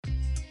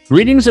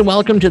Greetings and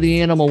welcome to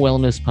the Animal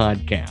Wellness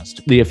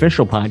Podcast, the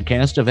official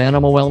podcast of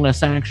Animal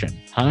Wellness Action.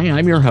 Hi,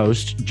 I'm your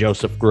host,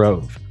 Joseph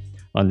Grove.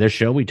 On this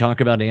show, we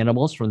talk about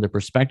animals from the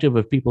perspective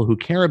of people who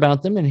care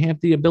about them and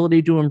have the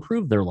ability to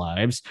improve their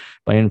lives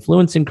by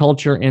influencing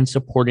culture and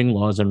supporting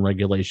laws and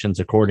regulations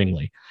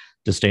accordingly.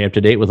 To stay up to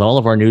date with all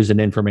of our news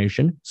and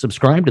information,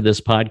 subscribe to this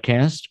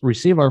podcast,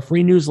 receive our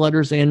free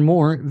newsletters, and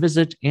more,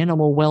 visit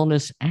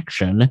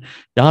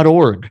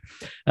animalwellnessaction.org.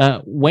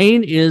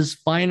 Wayne is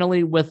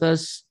finally with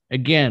us.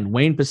 Again,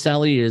 Wayne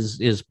Pacelli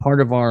is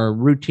part of our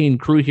routine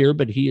crew here,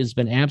 but he has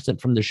been absent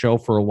from the show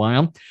for a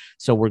while.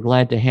 So we're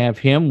glad to have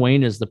him.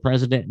 Wayne is the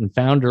president and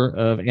founder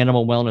of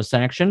Animal Wellness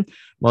Action.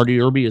 Marty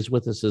Irby is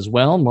with us as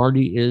well.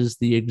 Marty is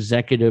the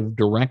executive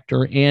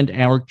director and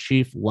our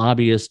chief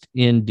lobbyist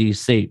in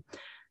DC.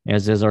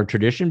 As is our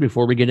tradition,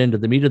 before we get into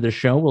the meat of the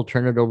show, we'll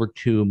turn it over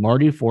to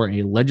Marty for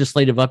a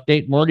legislative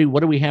update. Marty, what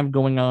do we have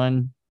going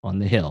on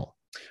the Hill?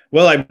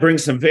 Well, I bring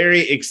some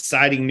very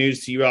exciting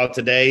news to you all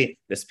today.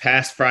 This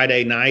past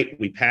Friday night,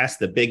 we passed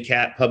the Big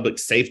Cat Public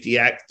Safety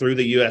Act through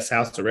the U.S.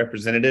 House of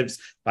Representatives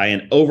by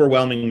an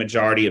overwhelming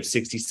majority of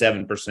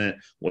 67%,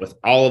 with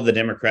all of the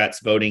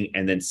Democrats voting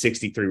and then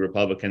 63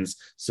 Republicans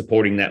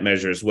supporting that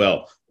measure as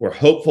well. We're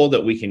hopeful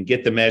that we can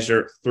get the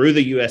measure through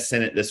the U.S.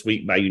 Senate this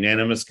week by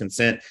unanimous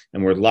consent,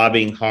 and we're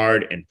lobbying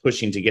hard and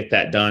pushing to get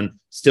that done.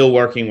 Still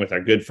working with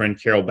our good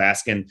friend Carol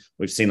Baskin.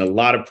 We've seen a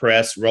lot of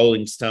press,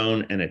 Rolling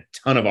Stone, and a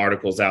ton of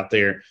articles out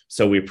there.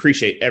 So we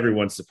appreciate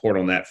everyone's support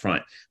on that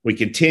front. We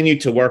continue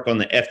to work on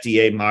the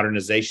FDA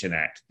Modernization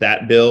Act.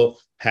 That bill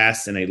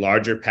passed in a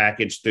larger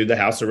package through the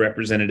House of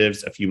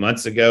Representatives a few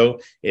months ago.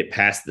 It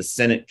passed the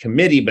Senate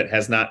committee, but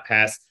has not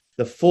passed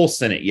the full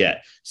Senate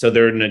yet. So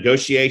there are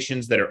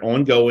negotiations that are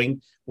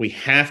ongoing. We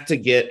have to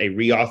get a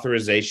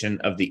reauthorization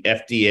of the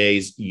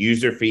FDA's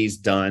user fees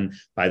done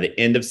by the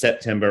end of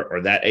September,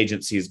 or that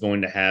agency is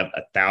going to have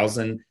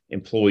 1,000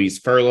 employees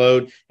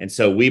furloughed. And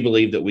so we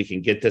believe that we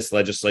can get this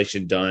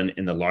legislation done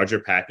in the larger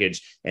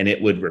package, and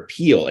it would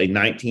repeal a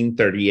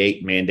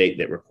 1938 mandate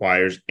that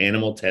requires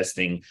animal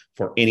testing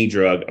for any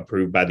drug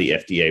approved by the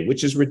FDA,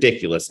 which is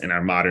ridiculous in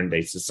our modern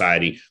day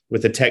society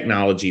with the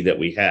technology that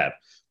we have.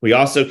 We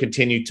also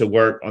continue to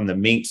work on the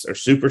Minks or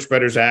Super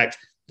Spreaders Act.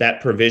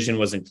 That provision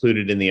was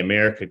included in the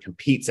America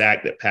Competes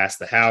Act that passed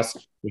the House.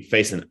 We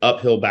face an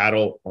uphill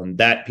battle on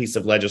that piece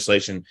of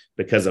legislation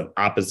because of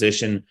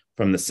opposition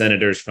from the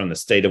senators from the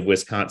state of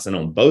Wisconsin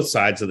on both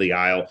sides of the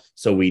aisle.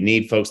 So we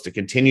need folks to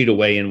continue to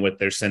weigh in with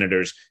their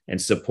senators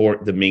and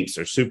support the Minks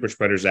or Super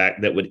Spreaders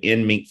Act that would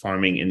end mink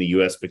farming in the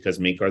U.S. because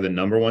mink are the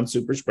number one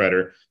super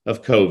spreader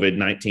of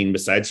COVID-19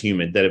 besides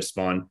human that have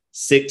spawned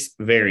 6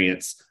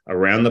 variants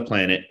around the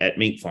planet at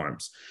mink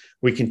farms.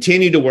 We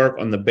continue to work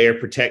on the Bear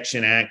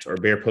Protection Act or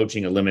Bear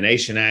Poaching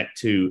Elimination Act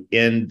to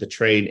end the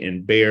trade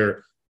in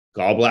bear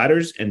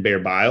gallbladders and bear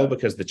bile,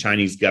 because the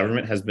Chinese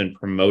government has been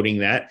promoting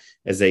that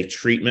as a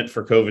treatment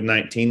for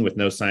COVID-19 with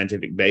no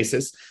scientific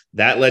basis.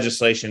 That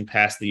legislation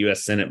passed the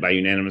U.S. Senate by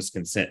unanimous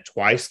consent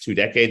twice 2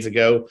 decades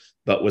ago,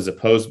 but was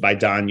opposed by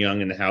Don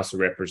Young in the House of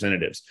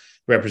Representatives.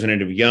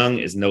 Representative Young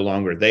is no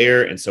longer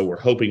there, and so we're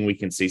hoping we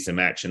can see some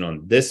action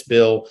on this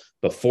bill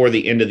before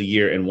the end of the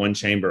year in one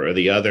chamber or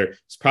the other.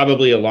 It's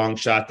probably a long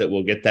shot that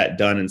we'll get that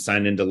done and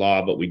signed into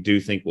law, but we do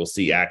think we'll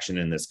see action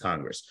in this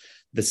Congress.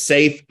 The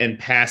SAFE and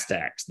PAST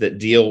Acts that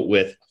deal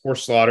with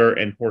horse slaughter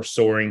and horse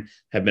soring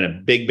have been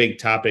a big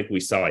topic.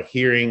 We saw a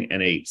hearing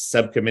and a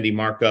subcommittee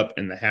markup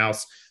in the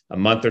House a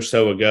month or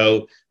so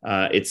ago.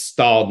 It's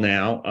stalled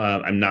now.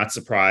 I'm not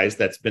surprised.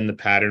 That's been the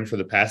pattern for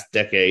the past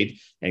decade.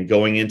 And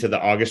going into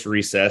the August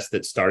recess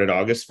that started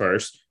August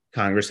 1st,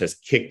 Congress has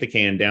kicked the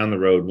can down the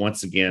road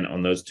once again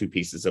on those 2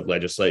 pieces of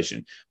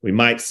legislation. We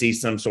might see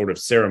some sort of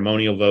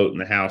ceremonial vote in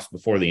the House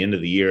before the end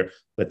of the year,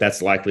 but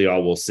that's likely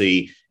all we'll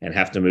see, and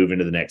have to move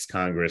into the next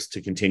Congress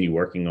to continue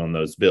working on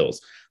those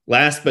bills.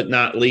 Last but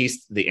not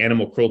least, the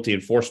Animal Cruelty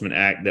Enforcement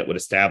Act that would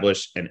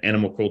establish an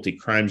animal cruelty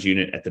crimes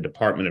unit at the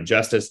Department of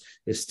Justice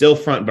is still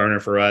front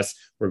burner for us.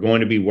 We're going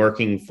to be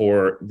working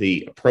for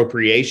the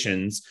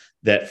appropriations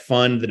that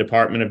fund the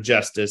Department of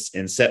Justice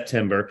in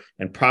September,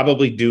 and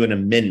probably do an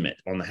amendment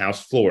on the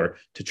House floor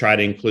to try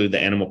to include the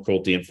Animal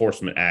Cruelty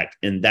Enforcement Act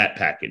in that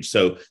package.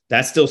 So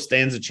that still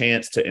stands a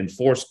chance to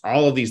enforce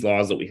all of these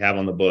laws that we have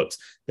on the books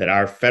that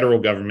our federal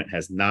government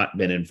has not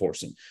been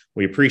enforcing.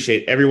 We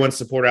appreciate everyone's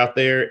support out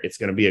there. It's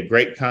going to be a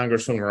great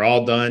Congress when we're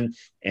all done,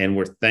 and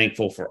we're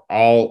thankful for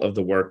all of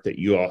the work that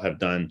you all have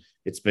done.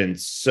 It's been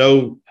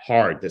so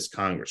hard, this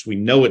Congress. We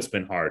know it's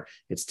been hard.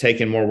 It's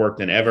taken more work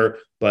than ever,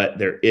 but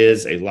there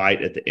is a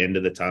light at the end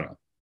of the tunnel.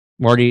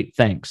 Marty,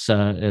 thanks.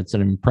 It's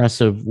an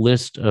impressive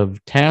list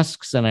of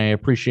tasks, and I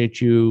appreciate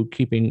you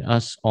keeping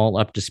us all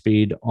up to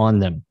speed on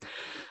them.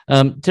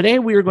 Today,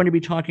 we are going to be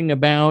talking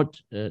about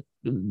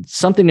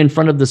something in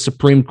front of the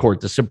Supreme Court.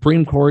 The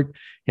Supreme Court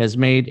has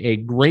made a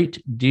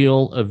great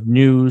deal of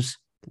news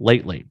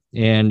lately,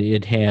 and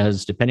it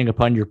has, depending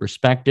upon your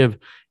perspective,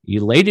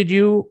 elated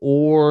you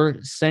or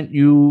sent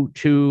you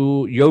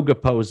to yoga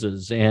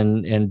poses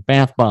and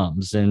bath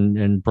bombs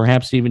and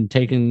perhaps even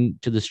taken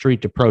to the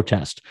street to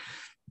protest.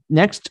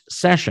 Next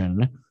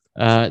session,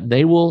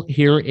 they will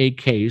hear a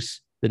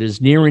case that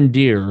is near and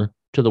dear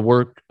to the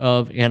work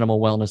of Animal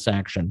Wellness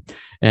Action.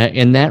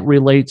 And that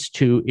relates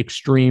to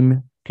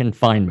extreme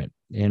confinement,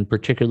 and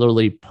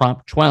particularly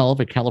Prop 12,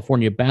 a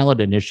California ballot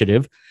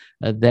initiative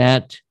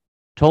that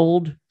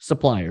told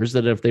suppliers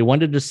that if they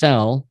wanted to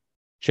sell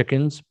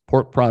chickens,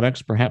 pork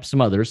products, perhaps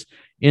some others,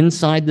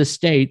 inside the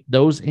state,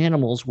 those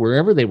animals,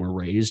 wherever they were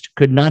raised,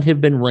 could not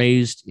have been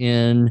raised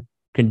in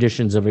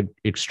conditions of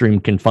extreme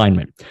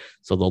confinement.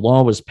 So the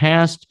law was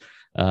passed.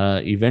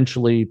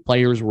 Eventually,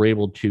 players were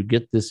able to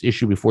get this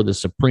issue before the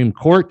Supreme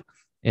Court,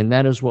 and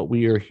that is what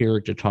we are here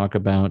to talk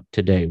about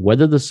today.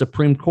 Whether the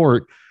Supreme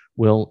Court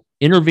will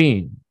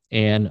intervene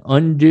and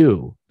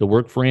undo the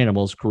work for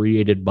animals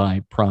created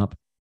by Prop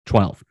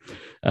 12.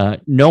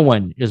 No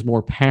one is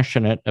more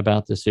passionate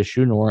about this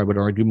issue, nor I would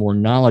argue more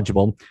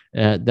knowledgeable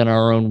than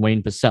our own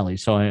Wayne Pacelle.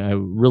 So I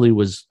really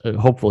was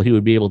hopeful he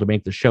would be able to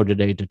make the show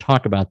today to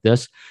talk about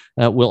this.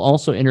 We'll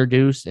also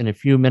introduce in a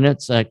few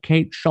minutes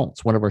Kate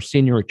Schultz, one of our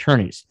senior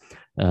attorneys.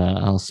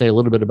 I'll say a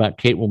little bit about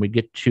Kate when we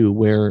get to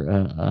where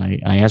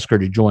I ask her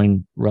to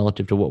join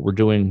relative to what we're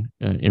doing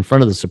in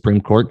front of the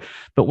Supreme Court.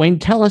 But Wayne,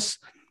 tell us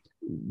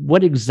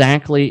what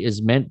exactly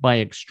is meant by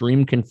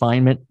extreme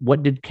confinement.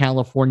 What did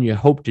California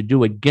hope to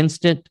do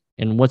against it?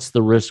 And what's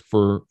the risk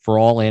for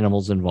all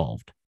animals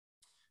involved?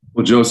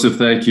 Well, Joseph,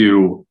 thank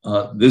you.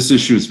 This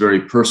issue is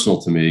very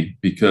personal to me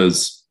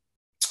because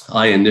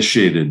I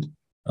initiated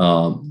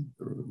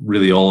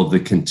really all of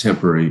the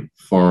contemporary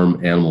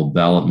farm animal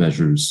ballot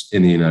measures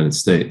in the United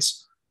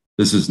States.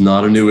 This is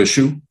not a new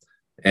issue.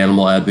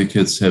 Animal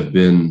advocates have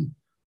been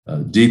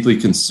deeply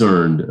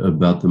concerned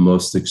about the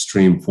most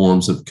extreme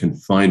forms of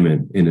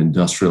confinement in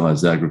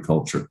industrialized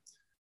agriculture.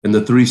 And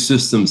the three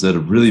systems that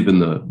have really been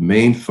the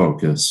main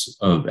focus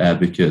of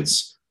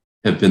advocates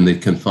have been the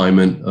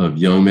confinement of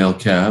young male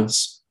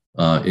calves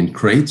in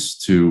crates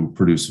to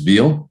produce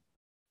veal,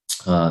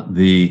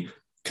 the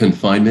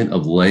confinement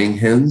of laying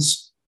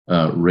hens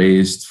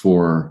raised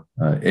for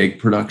egg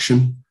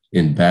production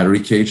in battery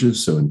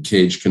cages, so in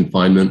cage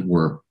confinement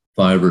where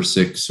 5 or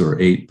 6 or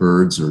 8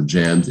 birds are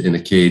jammed in a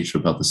cage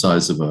about the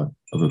size of a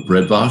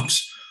bread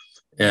box.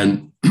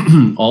 And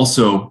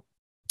also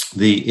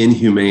the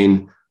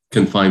inhumane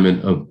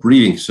confinement of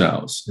breeding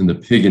sows in the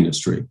pig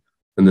industry.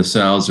 And the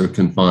sows are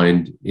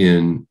confined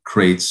in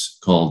crates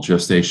called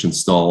gestation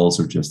stalls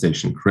or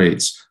gestation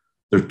crates.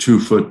 They're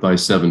 2-foot by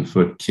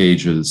 7-foot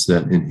cages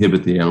that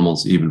inhibit the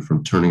animals even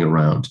from turning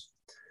around.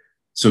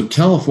 So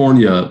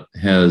California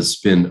has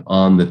been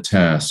on the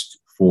task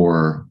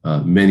for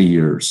many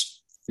years.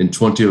 In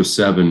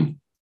 2007,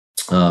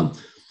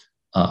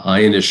 I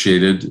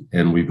initiated,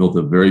 and we built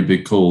a very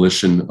big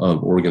coalition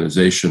of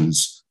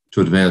organizations to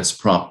advance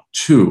Prop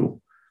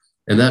 2.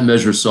 And that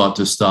measure sought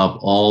to stop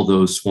all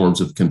those forms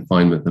of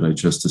confinement that I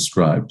just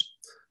described.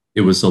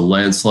 It was a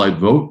landslide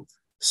vote.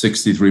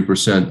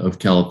 63% of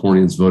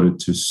Californians voted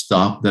to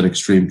stop that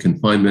extreme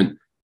confinement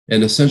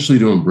and essentially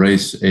to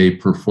embrace a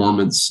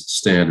performance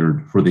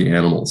standard for the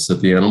animals,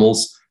 that the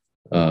animals,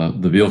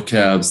 the veal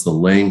calves, the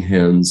laying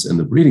hens, and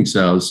the breeding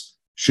sows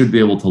should be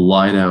able to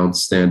lie down,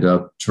 stand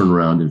up, turn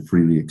around, and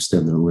freely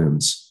extend their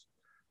limbs.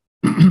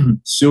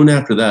 Soon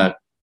after that,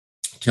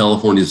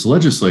 California's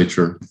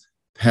legislature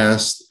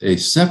passed a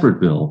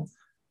separate bill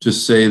to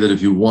say that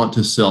if you want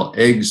to sell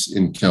eggs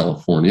in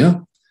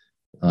California,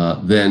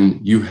 then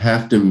you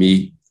have to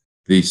meet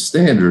the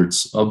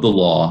standards of the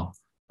law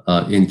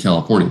in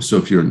California. So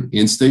if you're an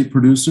in-state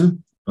producer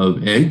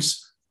of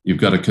eggs, you've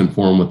got to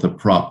conform with the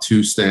Prop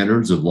 2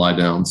 standards of lie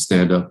down,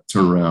 stand up,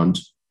 turn around.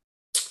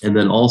 And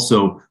then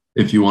also,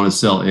 if you want to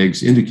sell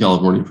eggs into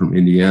California from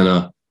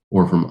Indiana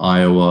or from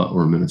Iowa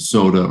or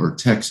Minnesota or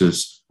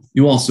Texas,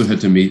 you also had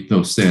to meet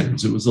those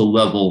standards. It was a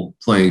level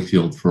playing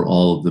field for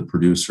all of the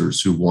producers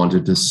who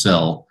wanted to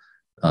sell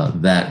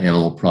that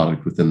animal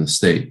product within the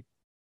state.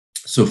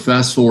 So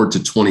fast forward to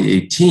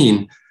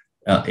 2018,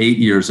 8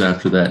 years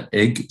after that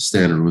egg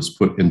standard was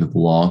put into the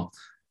law,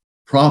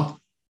 Prop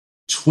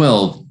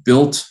 12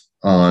 built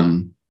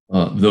on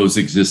those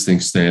existing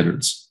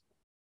standards.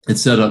 It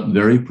set up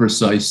very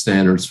precise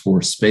standards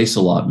for space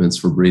allotments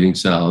for breeding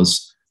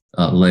sows,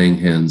 laying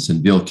hens,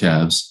 and veal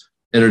calves.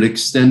 And it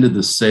extended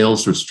the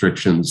sales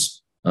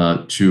restrictions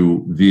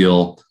to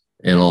veal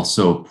and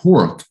also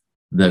pork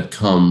that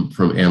come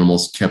from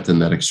animals kept in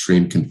that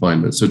extreme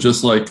confinement. So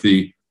just like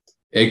the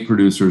egg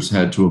producers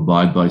had to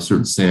abide by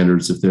certain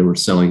standards if they were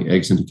selling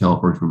eggs into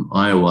California from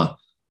Iowa,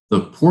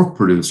 the pork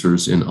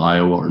producers in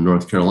Iowa or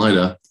North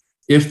Carolina,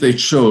 if they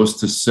chose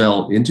to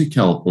sell into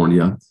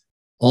California,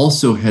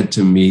 also had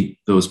to meet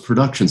those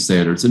production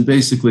standards. And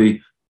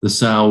basically, the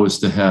sow was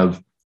to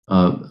have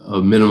a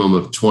minimum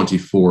of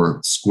 24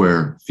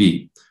 square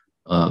feet.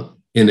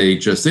 In a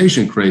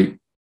gestation crate,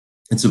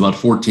 it's about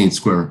 14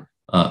 square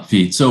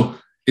feet. So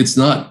it's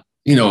not,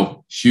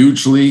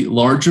 hugely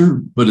larger,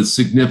 but it's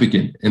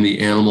significant. And the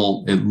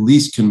animal at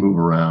least can move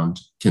around,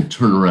 can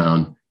turn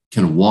around,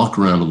 can walk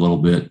around a little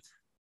bit.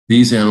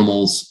 These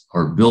animals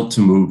are built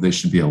to move. They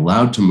should be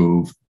allowed to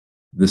move.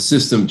 The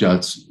system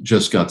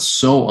just got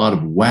so out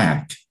of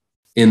whack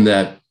in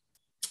that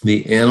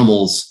the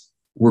animals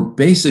were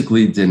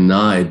basically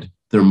denied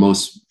their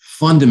most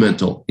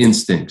fundamental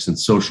instincts and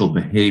social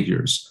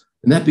behaviors.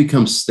 And that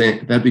became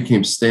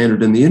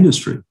standard in the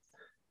industry.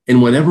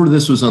 And whenever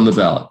this was on the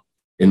ballot,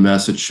 in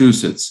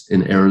Massachusetts,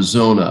 in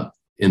Arizona,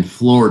 in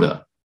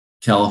Florida,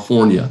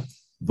 California,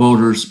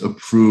 voters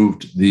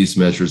approved these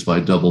measures by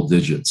double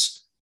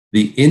digits.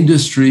 The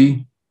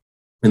industry,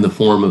 in the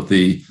form of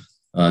the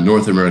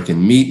North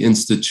American Meat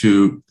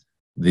Institute,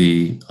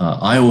 the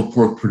Iowa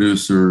pork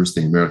producers,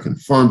 the American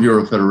Farm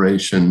Bureau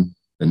Federation,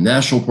 the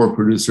National Pork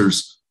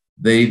Producers,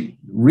 they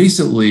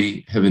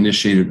recently have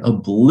initiated a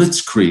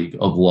blitzkrieg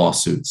of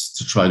lawsuits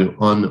to try to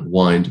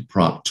unwind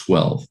Prop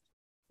 12,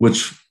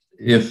 which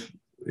if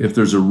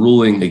there's a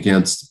ruling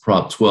against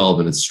Prop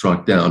 12 and it's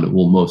struck down, it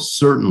will most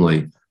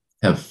certainly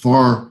have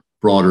far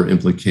broader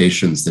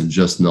implications than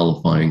just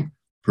nullifying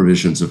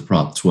provisions of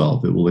Prop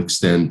 12. It will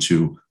extend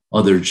to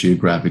other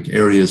geographic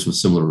areas with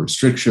similar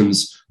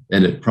restrictions,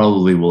 and it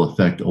probably will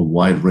affect a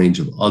wide range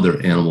of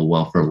other animal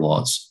welfare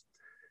laws.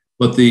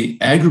 But the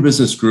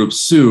agribusiness group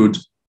sued.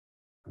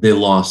 They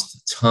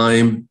lost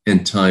time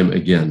and time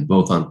again,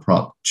 both on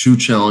Prop 2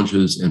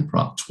 challenges and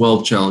Prop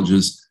 12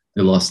 challenges.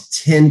 They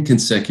lost 10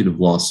 consecutive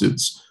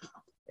lawsuits.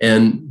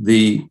 And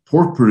the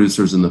pork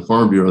producers and the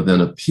Farm Bureau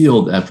then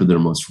appealed after their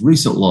most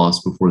recent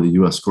loss before the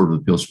U.S. Court of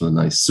Appeals for the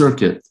Ninth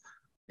Circuit.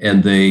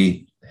 And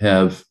they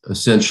have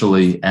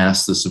essentially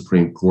asked the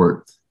Supreme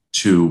Court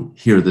to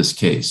hear this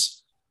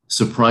case.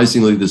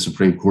 Surprisingly, the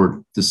Supreme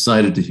Court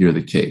decided to hear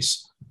the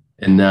case.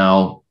 And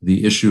now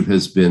the issue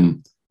has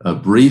been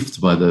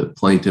briefed by the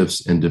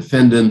plaintiffs and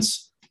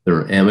defendants. There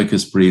are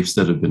amicus briefs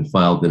that have been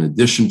filed in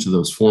addition to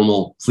those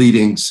formal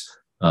pleadings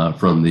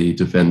from the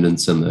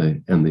defendants and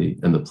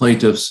the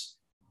plaintiffs.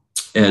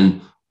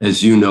 And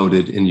as you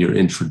noted in your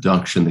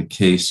introduction, the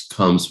case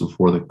comes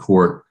before the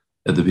court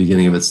at the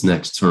beginning of its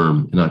next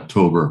term in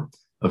October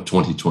of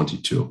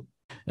 2022.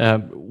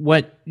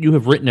 What you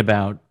have written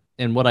about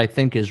and what I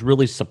think is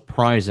really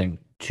surprising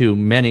to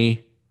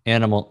many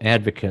animal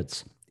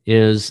advocates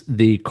is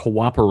the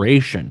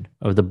cooperation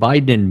of the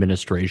Biden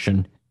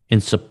administration in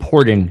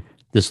supporting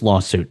this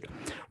lawsuit.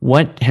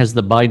 What has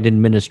the Biden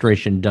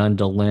administration done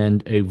to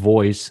lend a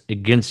voice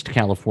against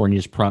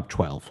California's Prop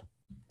 12?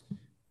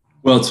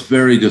 Well, it's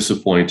very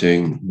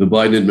disappointing. The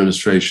Biden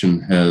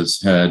administration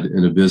has had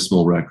an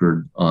abysmal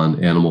record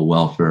on animal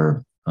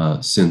welfare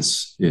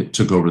since it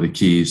took over the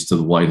keys to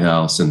the White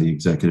House and the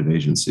executive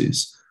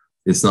agencies.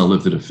 It's not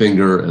lifted a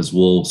finger as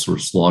wolves were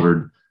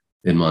slaughtered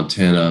in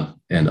Montana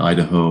and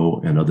Idaho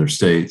and other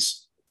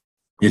states.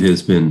 It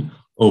has been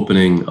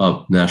opening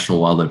up national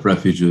wildlife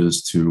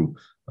refuges to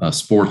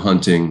sport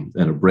hunting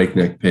at a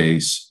breakneck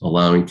pace,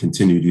 allowing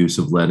continued use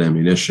of lead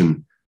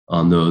ammunition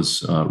on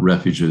those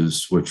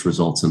refuges, which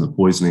results in the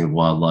poisoning of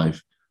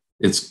wildlife.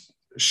 It's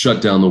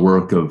shut down the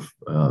work of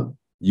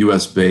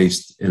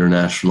U.S.-based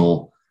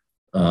international,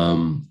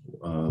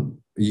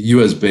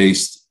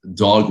 U.S.-based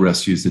dog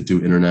rescues that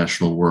do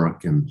international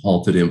work and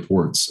halted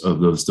imports of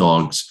those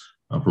dogs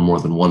from more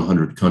than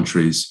 100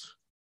 countries.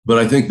 But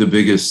I think the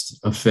biggest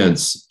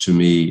offense to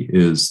me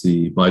is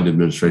the Biden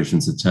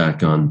administration's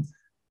attack on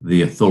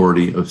the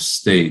authority of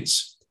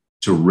states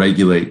to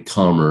regulate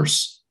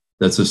commerce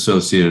that's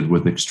associated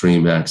with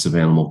extreme acts of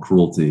animal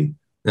cruelty,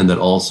 and that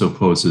also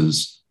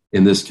poses,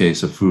 in this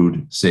case, a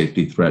food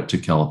safety threat to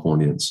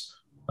Californians.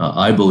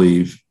 I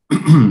believe,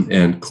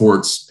 and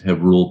courts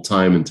have ruled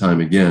time and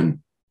time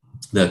again,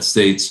 that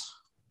states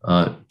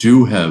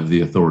do have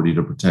the authority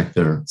to protect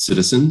their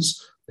citizens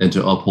and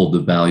to uphold the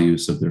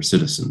values of their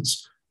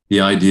citizens.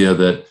 The idea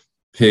that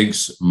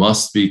pigs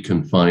must be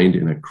confined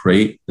in a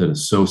crate that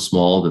is so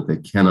small that they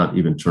cannot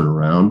even turn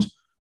around,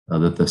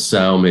 that the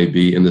sow may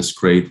be in this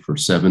crate for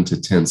 7 to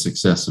 10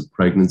 successive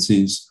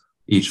pregnancies,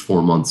 each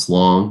 4 months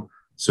long,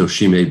 so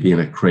she may be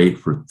in a crate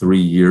for 3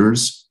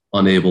 years,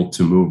 unable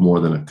to move more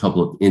than a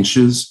couple of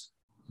inches.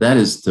 That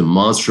is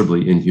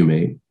demonstrably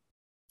inhumane.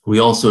 We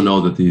also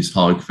know that these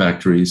hog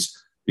factories,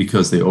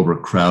 because they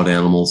overcrowd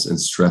animals and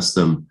stress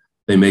them,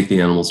 they make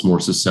the animals more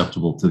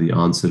susceptible to the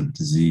onset of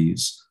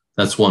disease.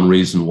 That's one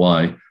reason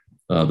why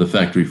the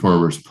factory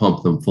farmers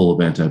pump them full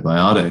of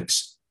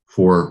antibiotics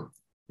for,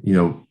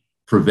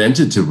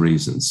 preventative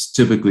reasons.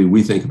 Typically,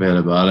 we think of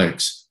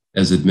antibiotics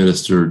as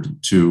administered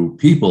to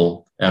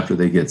people after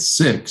they get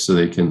sick so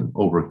they can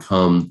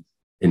overcome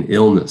an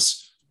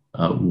illness.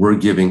 We're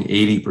giving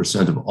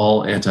 80% of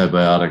all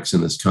antibiotics in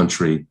this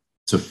country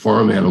to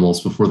farm animals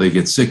before they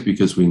get sick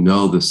because we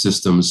know the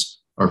systems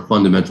are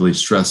fundamentally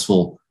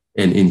stressful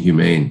and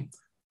inhumane.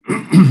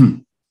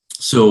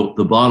 So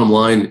the bottom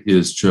line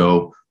is,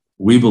 Joe,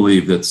 we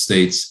believe that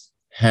states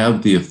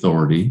have the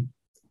authority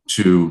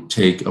to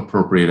take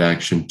appropriate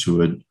action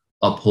to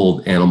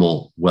uphold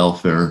animal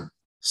welfare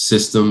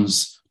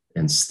systems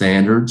and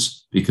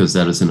standards, because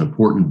that is an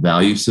important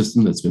value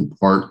system that's been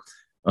part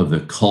of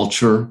the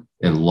culture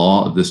and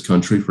law of this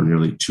country for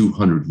nearly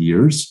 200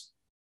 years.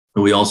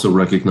 And we also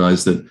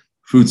recognize that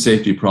food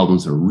safety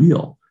problems are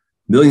real.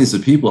 Millions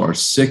of people are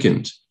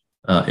sickened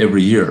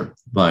every year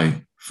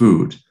by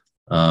food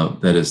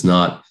that is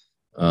not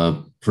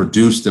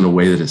produced in a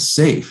way that is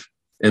safe.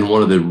 And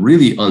one of the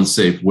really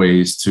unsafe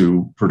ways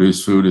to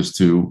produce food is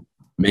to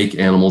make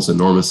animals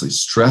enormously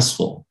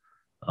stressful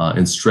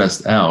and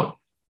stressed out.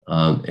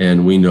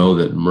 And we know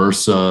that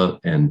MRSA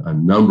and a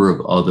number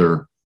of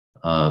other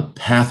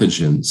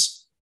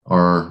pathogens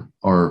are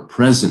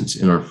present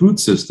in our food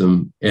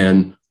system.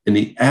 And in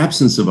the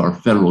absence of our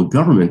federal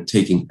government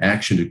taking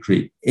action to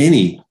create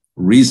any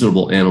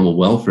reasonable animal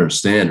welfare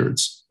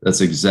standards,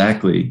 that's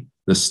exactly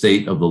the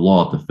state of the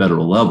law at the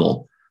federal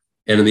level.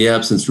 And in the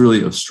absence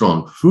really of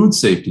strong food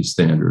safety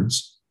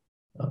standards,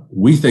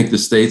 we think the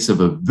states have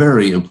a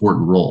very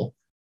important role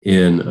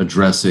in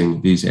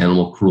addressing these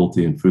animal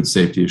cruelty and food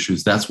safety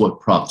issues. That's what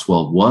Prop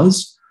 12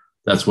 was.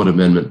 That's what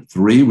Amendment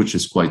 3, which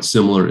is quite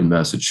similar in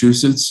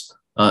Massachusetts,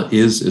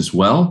 is as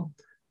well.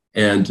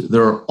 And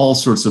there are all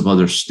sorts of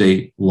other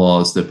state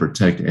laws that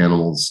protect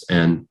animals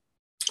and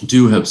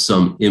do have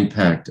some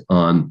impact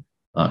on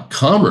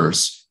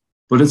commerce,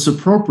 but it's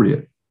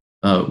appropriate.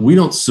 We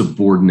don't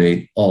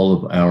subordinate all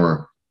of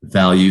our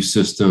value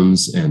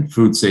systems and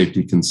food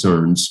safety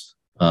concerns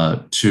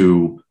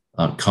to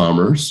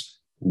commerce.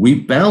 We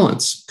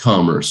balance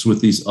commerce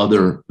with these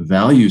other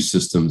value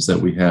systems that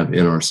we have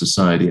in our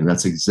society, and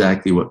that's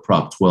exactly what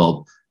Prop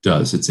 12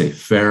 does. It's a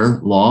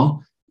fair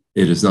law.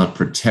 It is not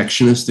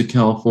protectionist to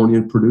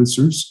California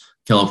producers.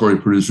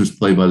 California producers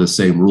play by the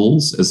same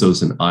rules as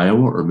those in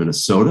Iowa or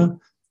Minnesota.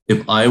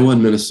 If Iowa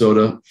and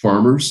Minnesota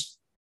farmers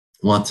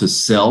want to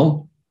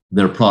sell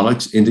their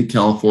products into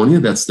California,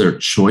 that's their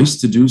choice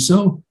to do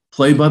so.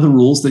 Play by the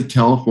rules that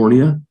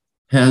California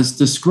has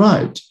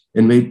described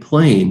and made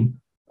plain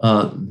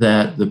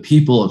that the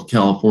people of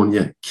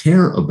California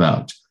care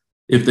about.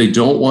 If they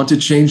don't want to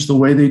change the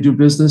way they do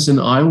business in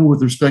Iowa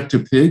with respect to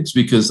pigs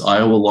because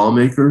Iowa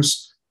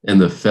lawmakers and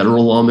the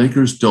federal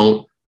lawmakers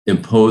don't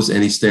impose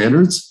any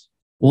standards,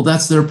 well,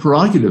 that's their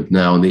prerogative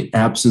now in the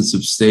absence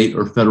of state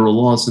or federal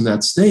laws in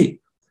that state.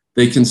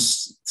 They can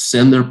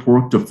send their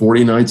pork to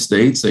 49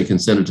 states. They can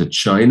send it to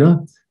China.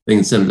 They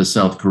can send it to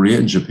South Korea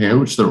and Japan,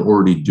 which they're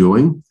already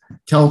doing.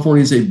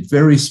 California is a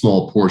very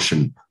small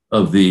portion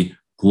of the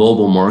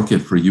global market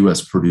for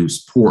U.S.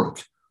 produced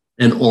pork.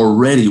 And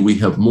already we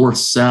have more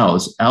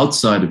sows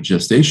outside of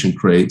gestation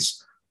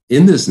crates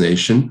in this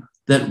nation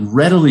that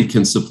readily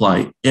can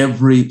supply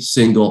every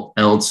single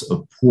ounce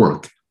of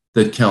pork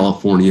that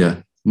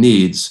California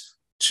needs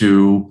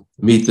to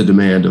meet the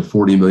demand of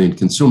 40 million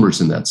consumers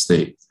in that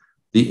state.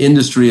 The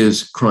industry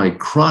is crying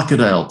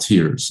crocodile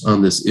tears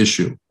on this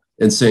issue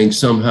and saying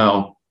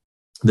somehow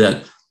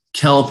that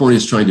California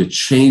is trying to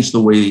change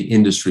the way the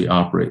industry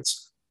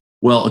operates.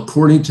 Well,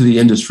 according to the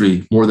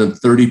industry, more than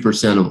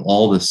 30% of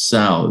all the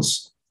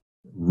sows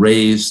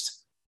raised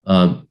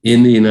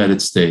in the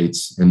United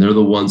States, and they're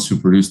the ones who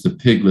produce the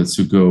piglets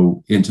who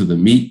go into the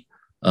meat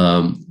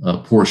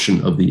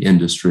portion of the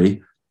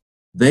industry,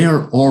 they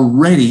are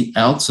already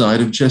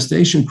outside of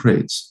gestation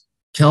crates.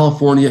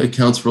 California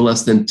accounts for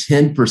less than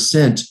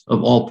 10%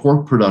 of all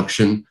pork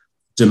production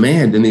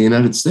demand in the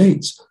United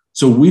States.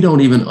 So we don't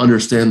even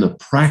understand the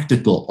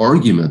practical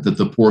argument that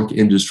the pork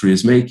industry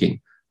is making.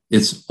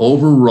 It's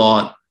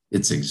overwrought,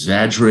 it's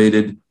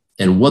exaggerated,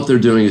 and what they're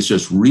doing is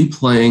just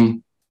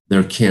replaying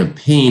their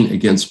campaign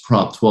against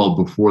Prop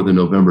 12 before the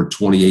November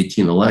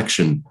 2018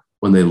 election,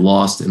 when they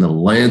lost in a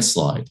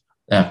landslide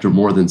after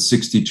more than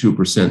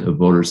 62% of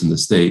voters in the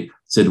state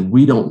said,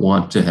 we don't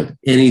want to have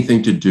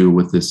anything to do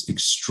with this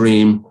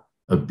extreme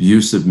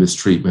abusive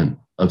mistreatment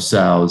of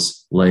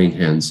sows, laying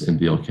hens, and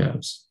veal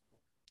calves.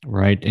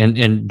 Right. And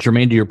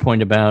Jermaine, to your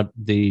point about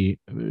the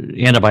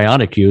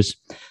antibiotic use,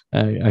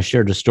 I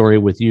shared a story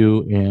with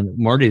you and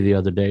Marty the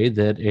other day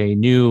that a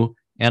new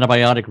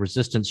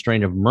antibiotic-resistant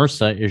strain of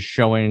MRSA is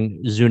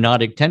showing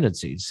zoonotic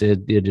tendencies.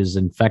 It is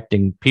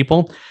infecting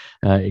people.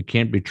 It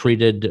can't be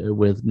treated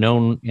with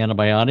known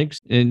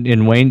antibiotics.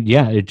 And Wayne,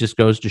 yeah, it just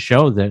goes to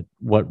show that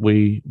what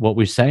we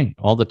say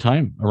all the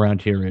time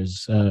around here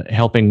is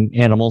helping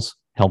animals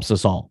helps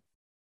us all.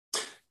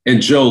 And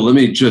Joe, let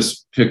me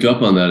just pick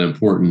up on that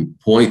important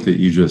point that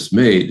you just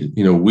made.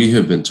 You know, we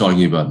have been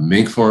talking about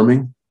mink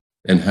farming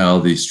and how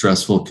the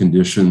stressful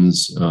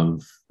conditions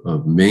of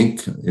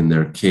mink in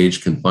their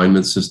cage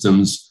confinement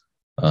systems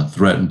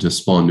threaten to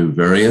spawn new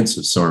variants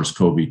of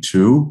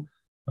SARS-CoV-2.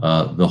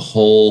 The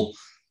whole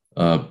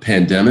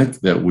pandemic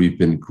that we've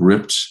been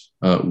gripped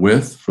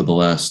with for the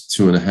last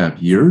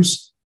 2.5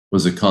 years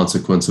was a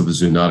consequence of a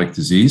zoonotic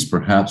disease,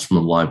 perhaps from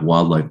a live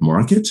wildlife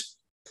market.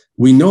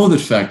 We know that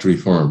factory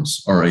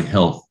farms are a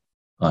health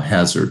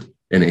hazard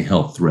and a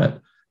health threat.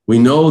 We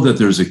know that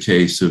there's a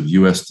case of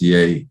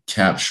USDA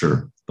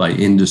capture by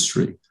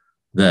industry,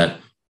 that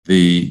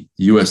the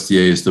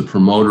USDA is the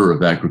promoter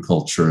of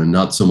agriculture and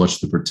not so much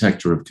the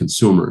protector of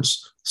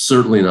consumers,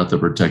 certainly not the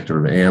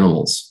protector of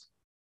animals.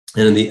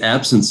 And in the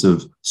absence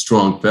of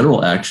strong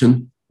federal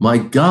action, my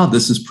God,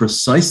 this is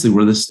precisely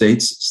where the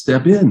states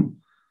step in.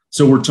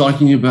 So we're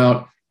talking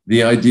about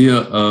the idea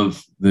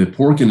of the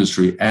pork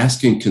industry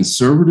asking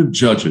conservative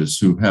judges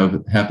who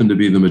happen to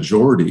be the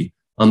majority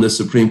on the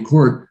Supreme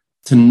Court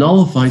to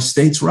nullify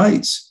states'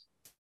 rights.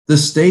 The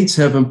states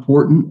have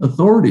important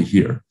authority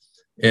here.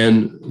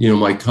 And,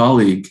 my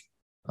colleague,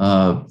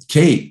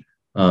 Kate,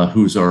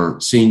 who's our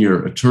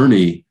senior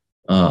attorney,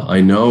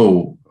 I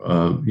know,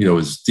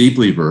 is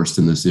deeply versed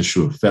in this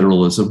issue of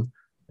federalism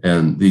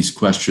and these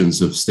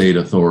questions of state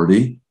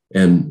authority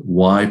and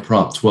why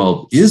Prop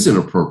 12 is an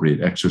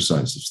appropriate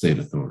exercise of state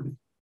authority.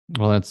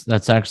 Well,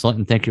 that's excellent.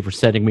 And thank you for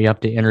setting me up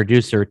to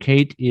introduce her.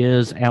 Kate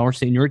is our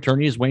senior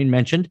attorney, as Wayne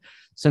mentioned.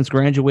 Since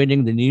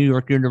graduating the New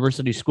York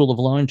University School of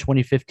Law in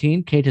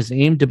 2015, Kate has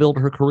aimed to build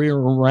her career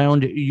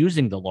around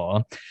using the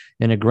law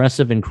in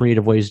aggressive and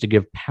creative ways to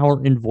give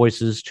power and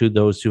voices to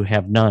those who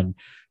have none.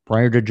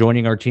 Prior to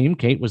joining our team,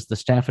 Kate was the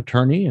staff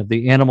attorney of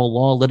the Animal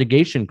Law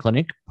Litigation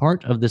Clinic,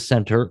 part of the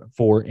Center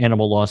for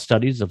Animal Law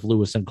Studies of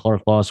Lewis and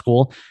Clark Law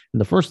School,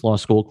 and the first law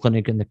school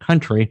clinic in the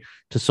country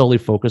to solely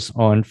focus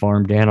on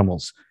farmed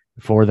animals.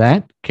 Before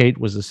that, Kate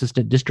was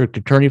assistant district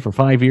attorney for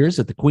 5 years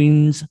at the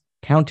Queens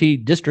County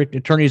District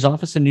Attorney's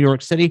Office in New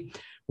York City,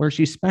 where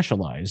she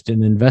specialized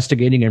in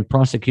investigating and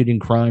prosecuting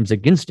crimes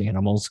against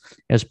animals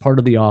as part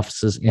of the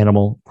office's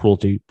Animal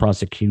Cruelty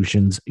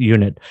Prosecutions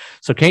Unit.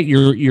 So, Kate,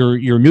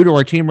 you're new to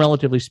our team,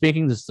 relatively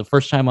speaking. This is the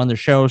first time on the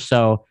show,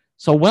 so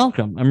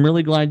welcome. I'm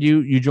really glad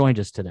you joined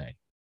us today.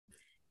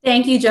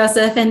 Thank you,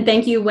 Joseph, and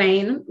thank you,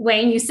 Wayne.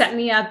 Wayne, you set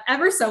me up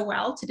ever so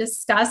well to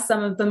discuss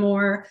some of the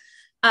more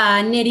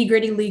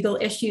nitty-gritty legal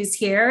issues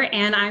here,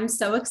 and I'm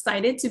so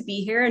excited to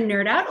be here and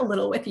nerd out a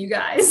little with you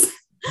guys.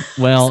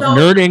 Well,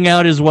 nerding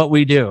out is what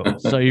we do,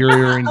 so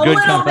you're in good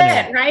company.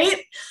 Bit,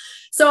 right?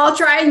 So I'll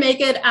try and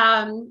make it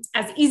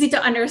as easy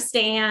to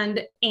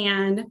understand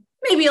and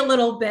maybe a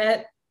little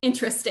bit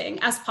interesting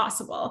as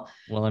possible.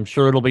 Well, I'm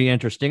sure it'll be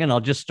interesting, and I'll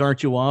just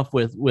start you off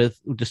with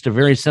just a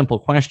very simple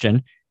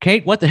question.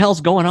 Kate, what the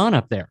hell's going on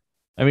up there?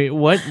 I mean,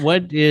 why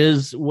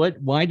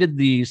did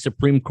the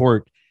Supreme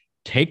Court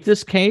take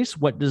this case?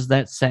 What does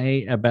that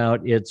say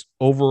about its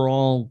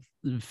overall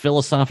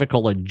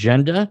philosophical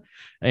agenda?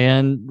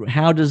 And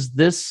how does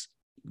this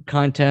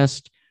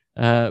contest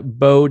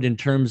bode in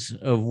terms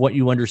of what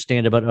you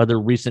understand about other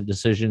recent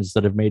decisions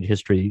that have made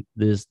history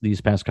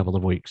these past couple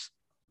of weeks?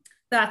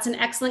 That's an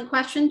excellent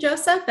question,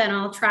 Joseph, and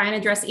I'll try and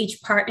address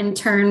each part in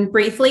turn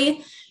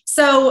briefly.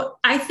 So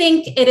I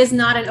think it is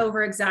not an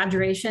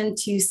over-exaggeration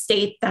to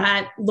state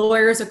that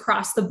lawyers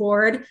across the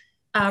board,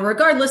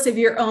 regardless of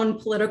your own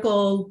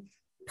political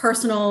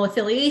personal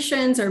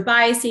affiliations or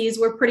biases,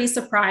 were pretty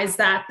surprised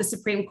that the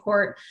Supreme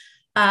Court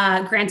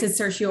granted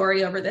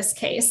certiorari over this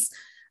case.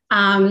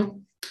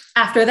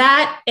 After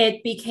that,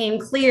 it became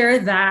clear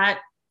that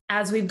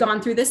as we've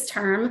gone through this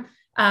term,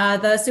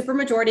 the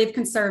supermajority of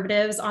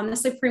conservatives on the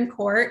Supreme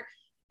Court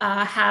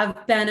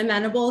have been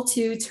amenable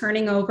to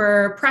turning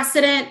over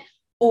precedent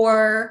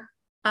or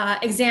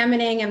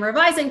examining and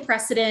revising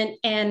precedent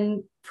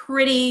in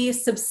pretty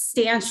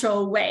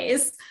substantial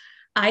ways.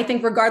 I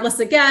think regardless,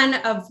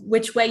 again, of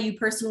which way you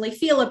personally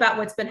feel about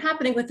what's been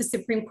happening with the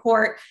Supreme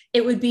Court,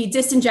 it would be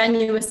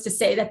disingenuous to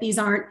say that these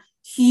aren't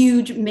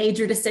huge,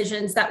 major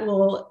decisions that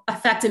will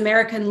affect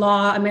American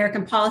law,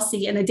 American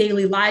policy, and the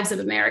daily lives of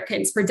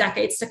Americans for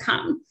decades to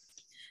come.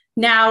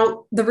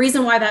 Now, the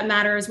reason why that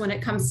matters when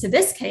it comes to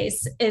this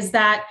case is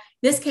that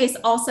this case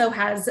also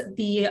has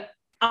the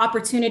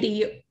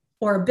opportunity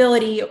or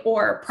ability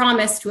or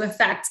promise to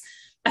affect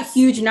a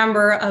huge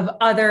number of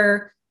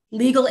other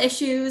legal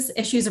issues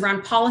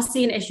around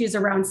policy, and issues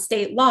around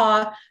state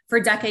law for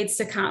decades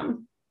to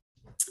come.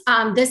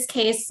 This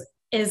case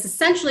is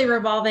essentially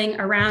revolving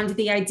around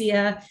the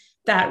idea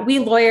that we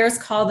lawyers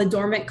call the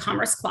Dormant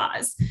Commerce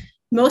Clause.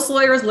 Most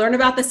lawyers learn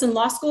about this in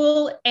law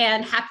school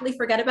and happily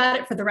forget about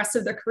it for the rest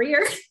of their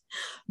career.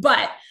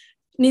 But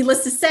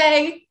needless to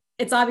say,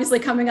 it's obviously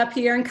coming up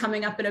here and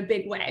coming up in a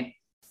big way.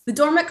 The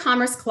Dormant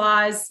Commerce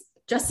Clause,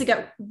 just to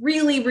get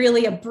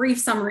really a brief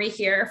summary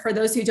here for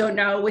those who don't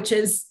know, which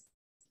is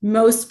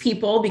most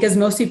people, because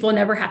most people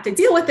never have to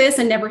deal with this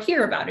and never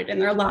hear about it in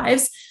their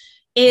lives,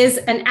 is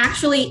an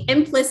actually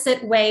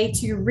implicit way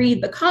to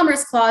read the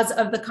Commerce Clause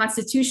of the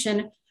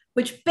Constitution,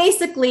 which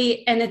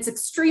basically, in its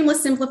extremely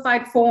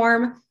simplified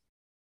form,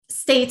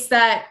 states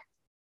that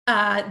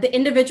the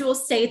individual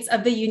states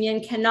of the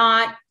Union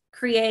cannot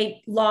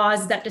create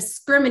laws that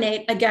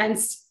discriminate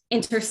against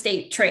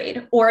interstate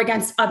trade or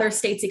against other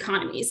states'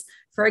 economies.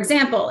 For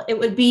example, it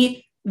would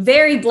be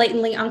very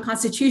blatantly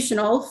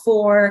unconstitutional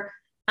for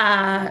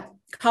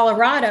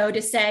Colorado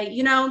to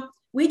say,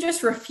 we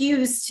just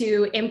refuse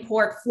to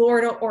import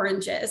Florida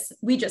oranges.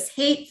 We just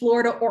hate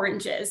Florida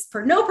oranges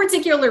for no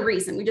particular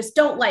reason. We just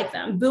don't like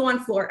them. Boo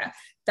on Florida.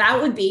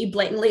 That would be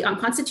blatantly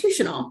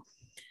unconstitutional.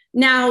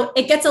 Now,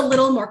 it gets a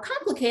little more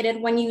complicated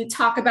when you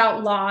talk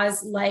about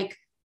laws like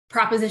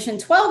Proposition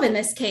 12 in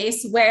this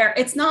case, where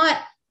it's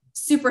not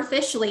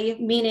superficially,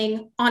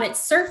 meaning on its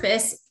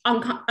surface,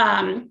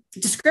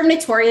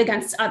 discriminatory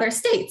against other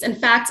states. In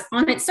fact,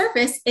 on its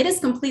surface, it is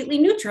completely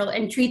neutral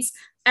and treats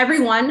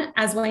everyone,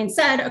 as Wayne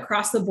said,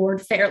 across the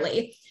board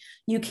fairly.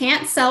 You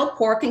can't sell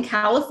pork in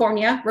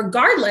California,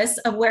 regardless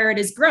of where it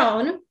is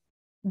grown,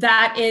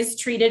 that is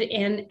treated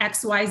in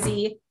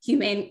XYZ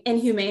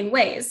inhumane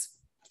ways,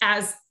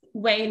 as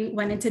Wayne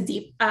went into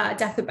deep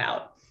depth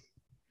about.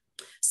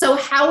 So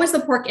how is the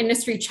pork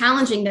industry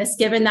challenging this,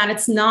 given that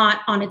it's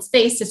not on its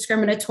face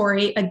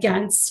discriminatory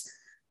against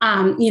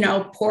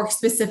pork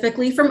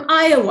specifically from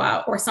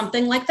Iowa or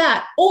something like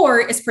that, or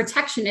is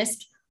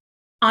protectionist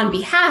on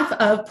behalf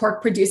of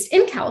pork produced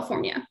in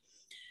California?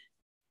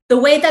 The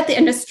way that the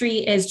industry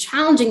is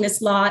challenging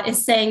this law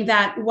is saying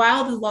that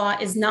while the law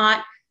is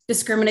not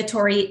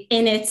discriminatory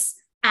in its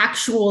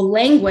actual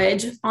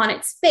language on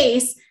its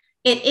face,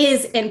 it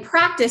is in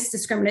practice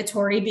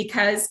discriminatory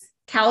because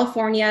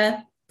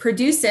California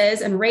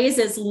produces and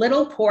raises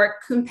little pork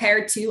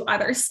compared to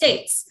other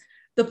states.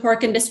 The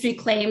pork industry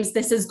claims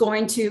this is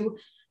going to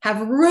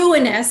have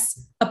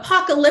ruinous,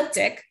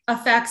 apocalyptic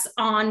effects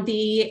on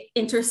the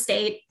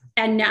interstate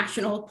and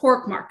national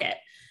pork market.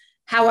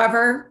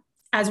 However,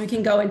 as we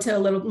can go into a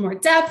little more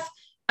depth,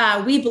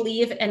 we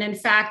believe, and in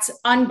fact,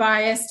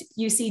 unbiased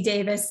UC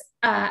Davis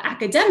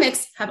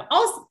academics have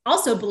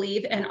also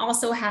believed and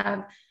also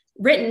have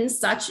written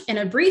such in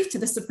a brief to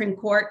the Supreme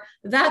Court,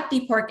 that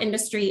the pork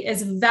industry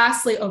is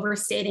vastly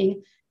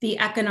overstating the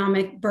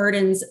economic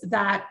burdens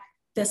that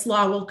this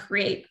law will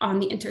create on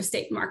the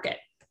interstate market.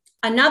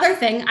 Another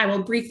thing I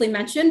will briefly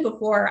mention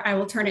before I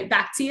will turn it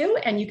back to you,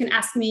 and you can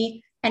ask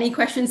me any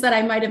questions that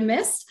I might have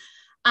missed,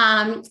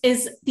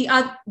 is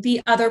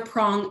the other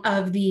prong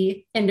of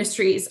the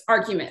industry's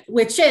argument,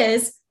 which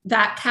is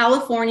that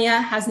California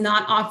has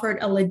not offered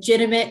a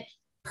legitimate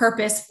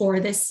purpose for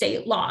this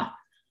state law.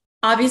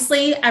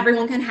 Obviously,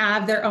 everyone can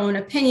have their own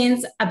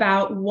opinions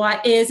about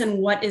what is and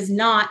what is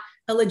not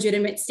a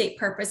legitimate state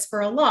purpose for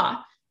a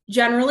law.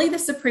 Generally, the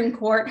Supreme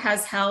Court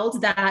has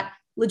held that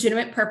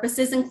legitimate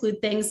purposes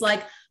include things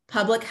like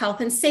public health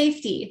and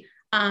safety,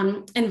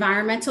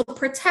 environmental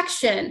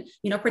protection,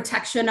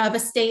 protection of a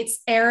state's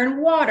air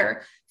and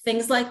water,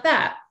 things like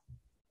that.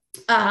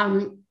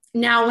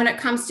 Now, when it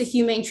comes to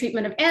humane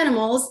treatment of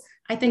animals,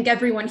 I think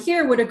everyone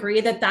here would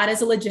agree that that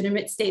is a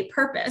legitimate state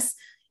purpose.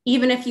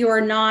 Even if you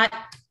are not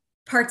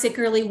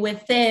particularly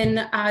within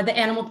the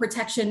animal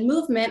protection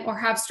movement or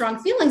have strong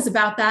feelings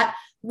about that,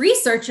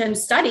 research and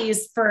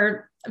studies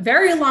for a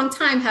very long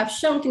time have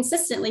shown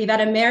consistently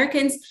that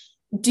Americans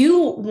do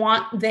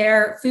want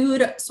their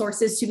food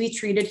sources to be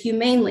treated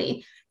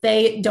humanely.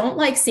 They don't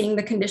like seeing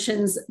the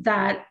conditions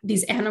that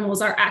these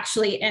animals are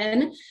actually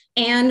in.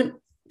 And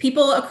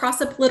people across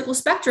the political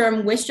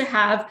spectrum wish to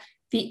have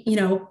the,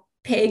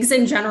 pigs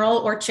in general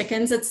or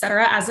chickens, et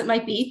cetera, as it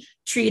might be,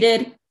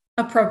 treated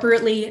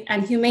appropriately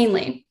and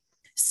humanely.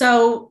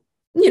 So,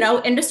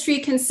 industry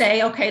can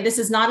say, okay, this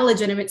is not a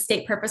legitimate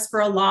state purpose for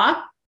a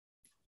law.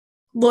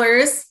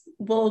 Lawyers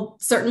will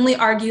certainly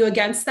argue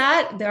against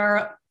that. There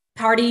are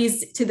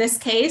parties to this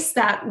case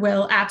that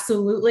will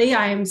absolutely,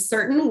 I am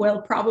certain,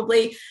 will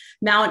probably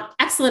mount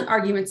excellent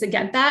arguments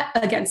against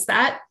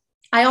that.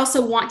 I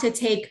also want to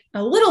take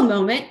a little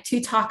moment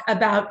to talk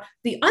about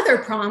the other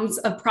prongs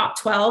of Prop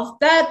 12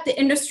 that the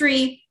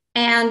industry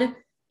and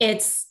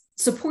its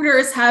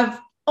supporters have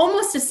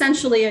almost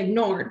essentially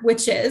ignored,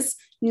 which is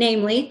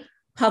namely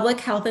public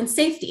health and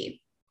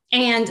safety,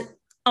 and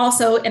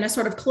also in a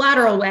sort of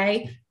collateral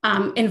way,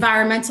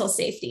 environmental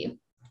safety.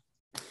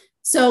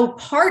 So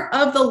part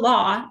of the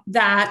law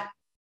that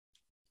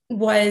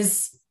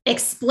was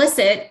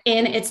explicit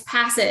in its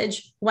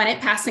passage when it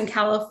passed in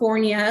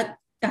California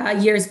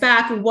years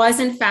back was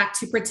in fact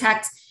to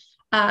protect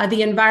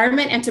the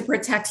environment and to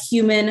protect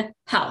human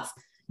health,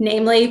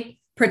 namely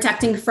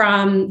protecting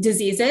from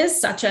diseases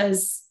such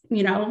as,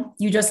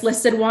 you just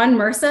listed one,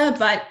 MRSA,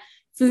 but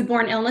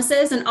foodborne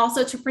illnesses, and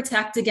also to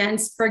protect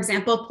against, for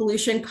example,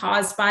 pollution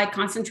caused by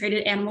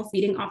concentrated animal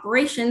feeding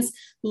operations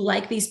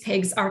like these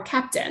pigs are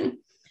kept in.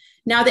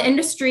 Now, the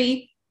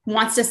industry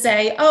wants to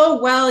say,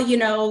 oh, well,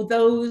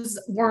 those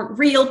weren't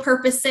real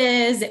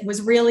purposes. It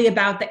was really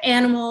about the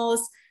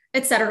animals,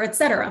 et cetera, et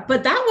cetera.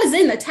 But that was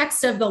in the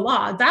text of the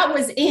law. That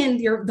was in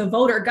the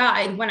voter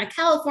guide. When a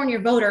California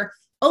voter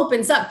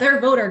opens up their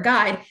voter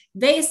guide,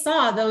 they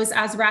saw those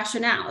as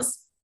rationales.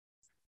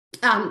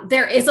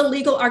 There is a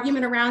legal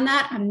argument around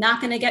that. I'm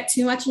not going to get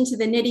too much into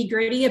the nitty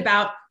gritty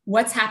about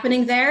what's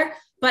happening there,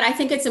 but I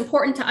think it's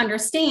important to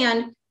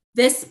understand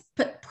this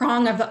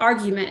prong of the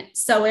argument.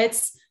 So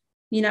it's,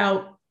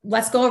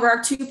 let's go over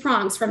our two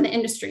prongs from the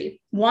industry.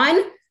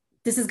 One,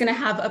 this is going to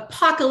have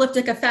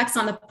apocalyptic effects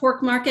on the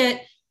pork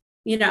market.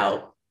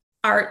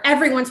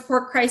 Everyone's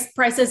pork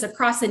prices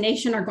across the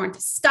nation are going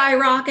to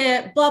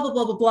skyrocket, blah, blah,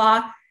 blah, blah,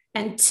 blah.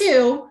 And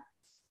two,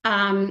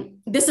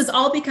 this is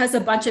all because a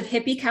bunch of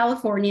hippie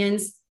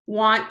Californians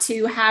want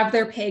to have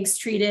their pigs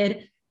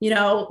treated,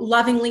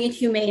 lovingly and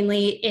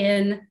humanely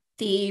in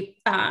the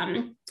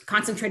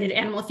concentrated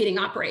animal feeding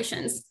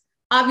operations.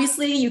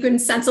 Obviously, you can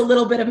sense a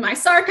little bit of my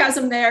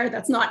sarcasm there.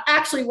 That's not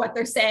actually what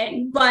they're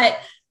saying, but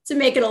to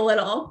make it a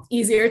little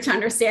easier to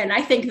understand,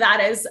 I think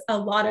that is a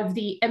lot of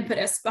the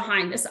impetus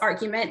behind this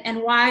argument,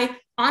 and why,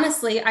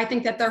 honestly, I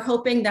think that they're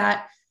hoping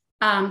that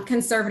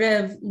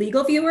conservative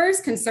legal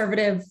viewers,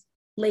 conservative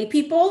lay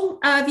people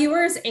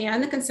viewers,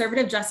 and the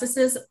conservative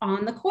justices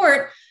on the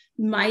court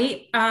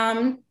might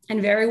and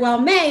very well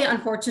may,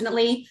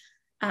 unfortunately,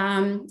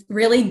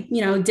 really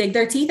dig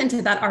their teeth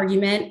into that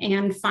argument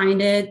and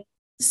find it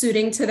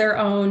suiting to their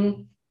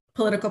own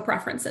political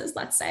preferences,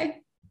 let's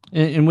say.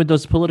 And would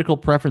those political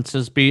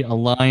preferences be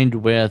aligned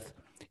with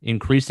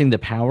increasing the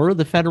power of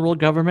the federal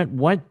government?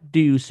 What do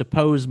you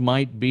suppose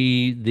might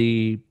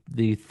be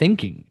the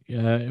thinking?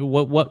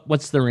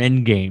 What's their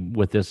end game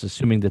with this,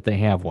 assuming that they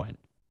have one?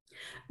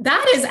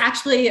 That is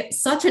actually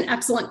such an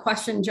excellent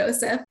question,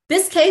 Joseph.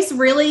 This case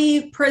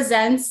really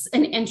presents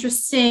an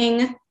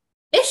interesting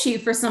issue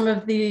for some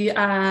of the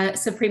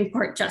Supreme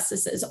Court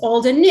justices,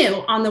 old and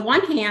new. On the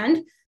one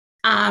hand,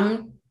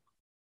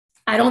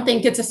 I don't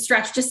think it's a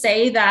stretch to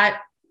say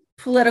that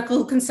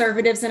political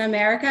conservatives in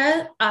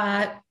America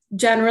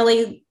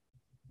generally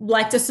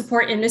like to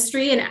support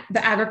industry and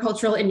the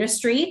agricultural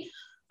industry.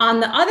 On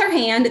the other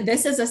hand,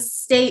 this is a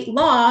state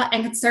law,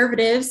 and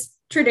conservatives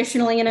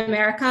traditionally in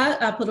America,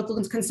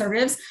 political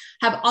conservatives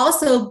have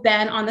also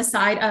been on the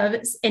side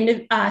of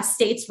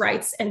states'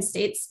 rights and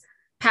states'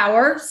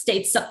 power,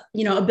 states'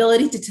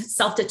 ability to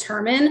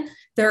self-determine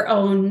their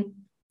own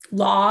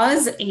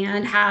laws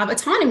and have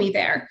autonomy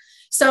there.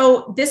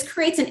 So this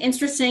creates an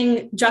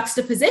interesting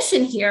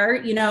juxtaposition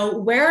here.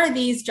 Where are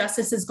these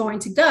justices going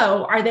to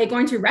go? Are they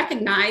going to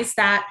recognize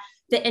that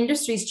the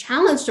industry's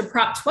challenge to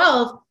Prop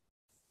 12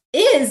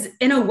 is,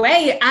 in a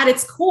way, at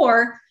its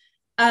core,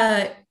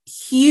 a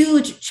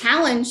huge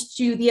challenge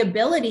to the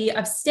ability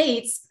of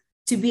states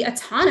to be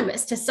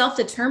autonomous, to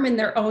self-determine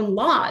their own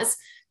laws,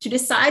 to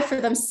decide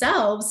for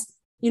themselves,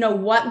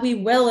 what we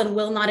will and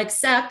will not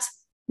accept,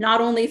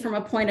 not only from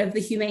a point of the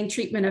humane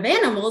treatment of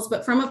animals,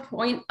 but from a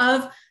point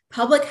of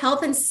public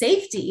health and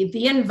safety,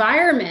 the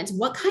environment,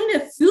 what kind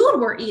of food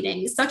we're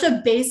eating, such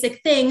a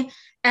basic thing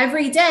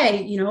every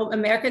day.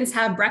 Americans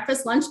have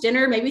breakfast, lunch,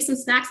 dinner, maybe some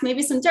snacks,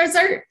 maybe some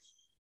dessert.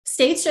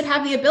 States should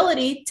have the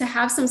ability to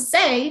have some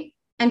say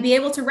and be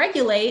able to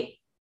regulate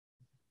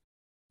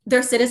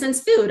their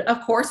citizens' food.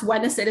 Of course,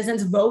 when the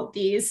citizens vote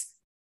these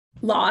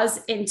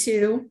laws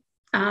into,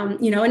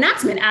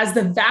 enactment, as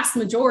the vast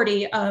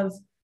majority of,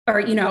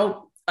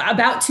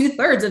 about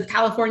 2/3 of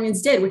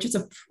Californians did, which is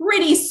a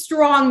pretty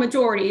strong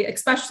majority,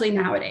 especially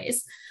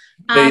nowadays.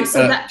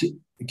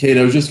 Kate,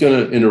 I was just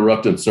going to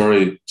interrupt. I'm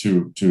sorry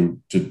to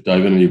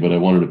dive into you, but I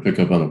wanted to pick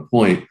up on a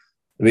point.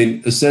 I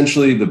mean,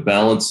 essentially, the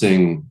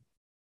balancing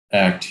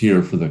act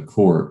here for the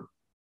court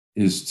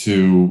is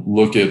to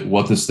look at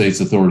what the state's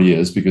authority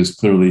is, because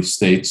clearly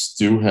states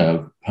do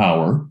have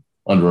power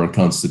under our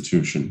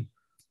Constitution.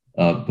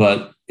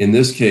 But in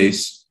this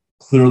case,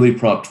 clearly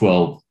Prop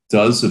 12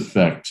 does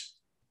affect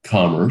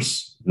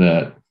commerce,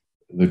 that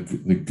the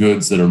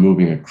goods that are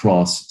moving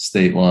across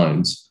state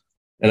lines.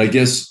 And I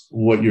guess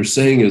what you're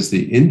saying is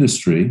the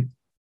industry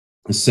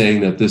is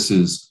saying that this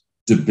is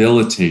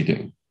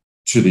debilitating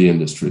to the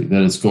industry,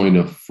 that it's going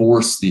to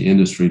force the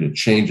industry to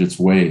change its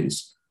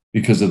ways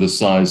because of the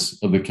size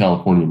of the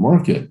California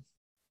market.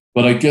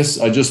 But I guess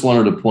I just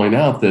wanted to point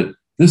out that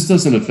this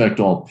doesn't affect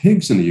all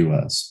pigs in the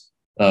US.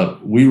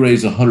 We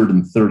raise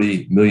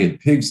 130 million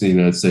pigs in the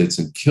United States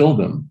and kill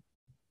them.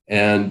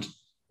 And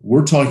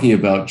we're talking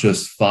about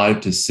just 5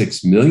 to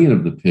 6 million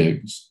of the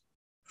pigs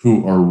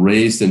who are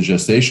raised in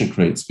gestation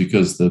crates,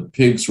 because the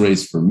pigs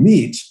raised for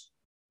meat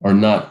are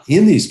not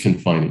in these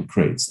confining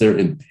crates. They're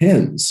in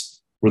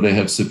pens where they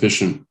have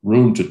sufficient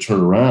room to turn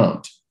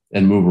around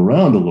and move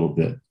around a little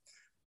bit.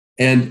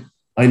 And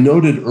I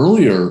noted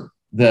earlier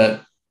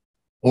that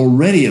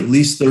already at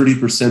least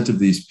 30% of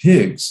these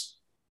pigs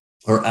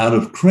are out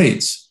of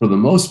crates for the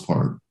most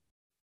part.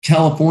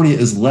 California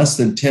is less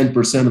than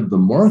 10% of the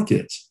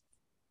market.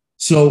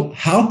 So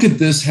how could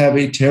this have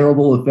a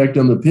terrible effect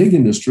on the pig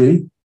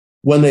industry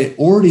when they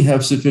already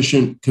have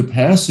sufficient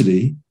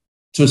capacity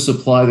to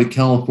supply the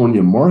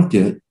California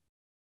market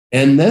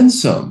and then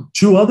some,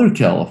 2 other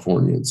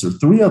Californians or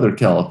 3 other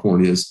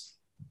Californias,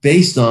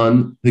 based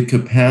on the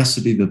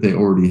capacity that they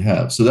already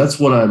have? So that's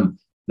what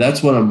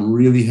I'm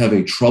really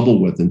having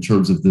trouble with in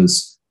terms of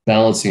this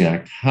balancing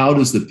act. How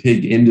does the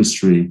pig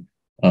industry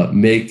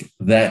make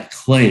that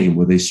claim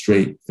with a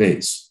straight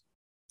face?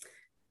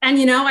 And,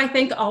 I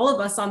think all of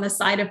us on the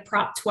side of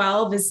Prop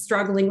 12 is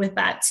struggling with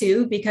that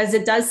too, because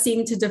it does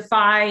seem to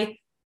defy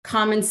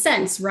common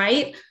sense,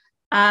 right?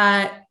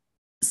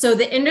 So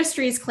the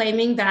industry is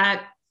claiming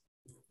that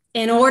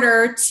in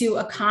order to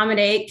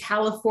accommodate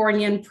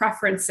Californian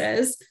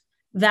preferences,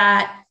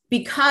 that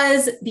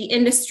because the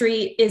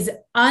industry is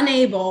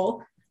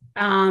unable,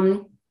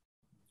 from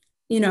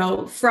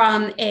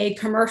a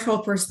commercial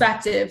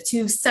perspective,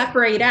 to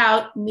separate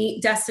out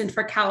meat destined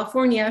for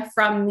California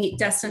from meat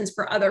destined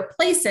for other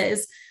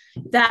places,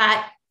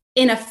 that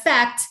in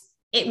effect,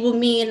 it will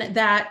mean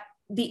that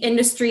the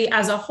industry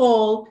as a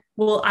whole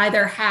will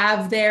either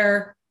have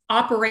their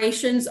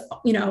operations,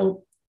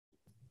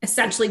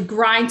 essentially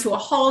grind to a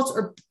halt,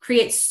 or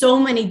create so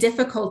many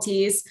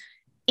difficulties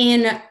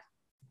in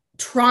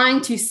trying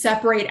to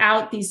separate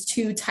out these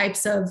 2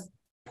 types of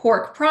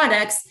pork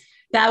products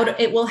that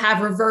it will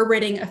have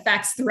reverberating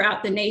effects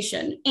throughout the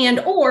nation. And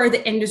or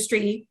the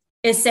industry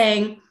is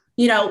saying,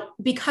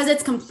 because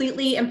it's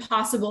completely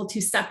impossible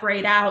to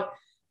separate out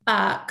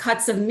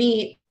cuts of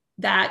meat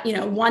that,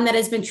 one that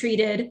has been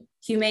treated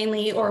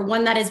humanely, or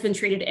one that has been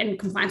treated in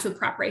compliance with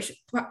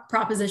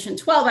Proposition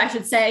 12, I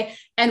should say,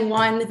 and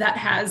one that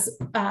has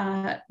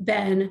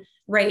been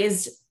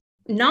raised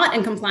not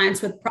in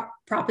compliance with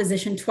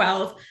Proposition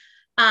 12,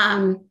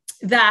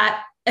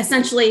 that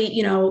essentially,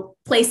 you know,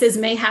 places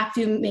may have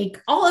to make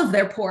all of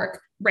their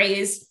pork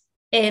raised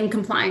in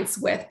compliance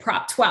with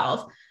Prop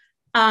 12.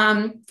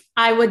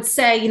 I would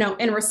say, you know,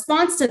 in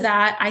response to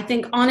that, I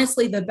think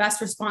honestly, the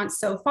best response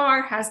so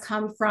far has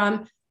come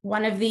from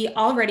one of the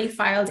already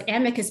filed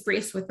amicus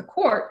briefs with the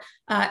court.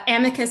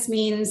 Amicus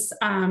means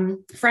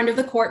friend of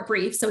the court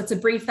brief. So it's a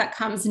brief that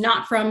comes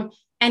not from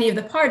any of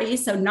the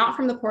parties, so not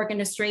from the pork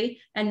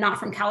industry and not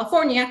from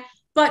California,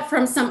 but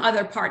from some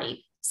other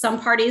party. Some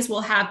parties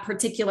will have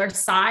particular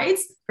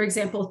sides, for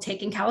example,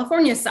 taking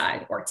California's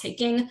side or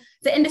taking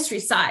the industry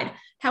side.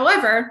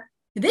 However,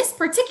 this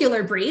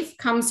particular brief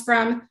comes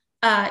from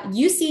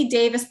UC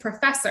Davis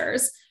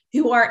professors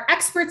who are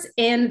experts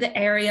in the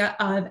area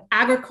of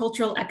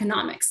agricultural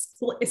economics.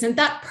 Well, isn't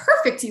that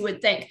perfect, you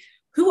would think?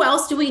 Who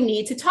else do we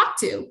need to talk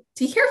to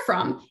hear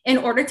from in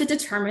order to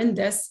determine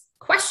this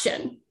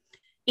question?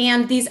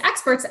 And these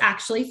experts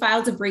actually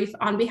filed a brief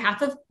on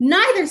behalf of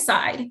neither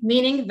side,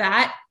 meaning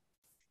that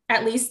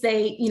at least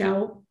they, you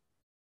know,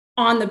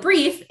 on the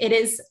brief, it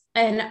is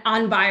an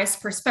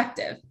unbiased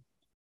perspective.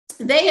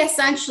 They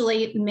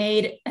essentially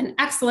made an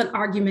excellent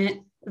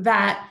argument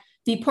that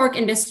the pork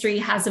industry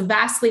has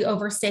vastly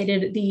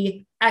overstated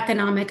the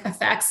economic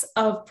effects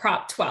of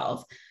Prop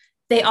 12.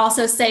 They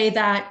also say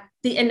that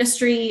the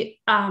industry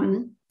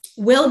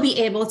will be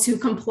able to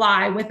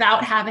comply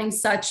without having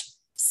such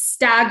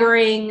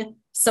staggering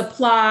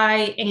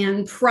supply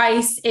and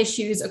price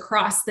issues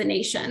across the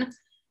nation.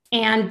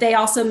 And they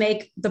also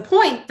make the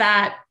point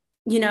that,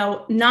 you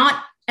know,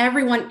 not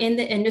everyone in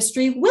the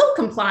industry will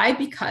comply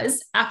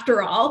because,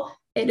 after all,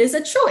 it is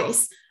a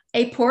choice.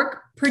 A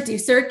pork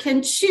producer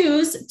can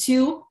choose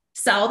to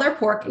sell their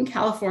pork in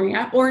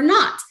California or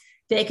not.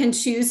 They can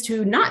choose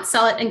to not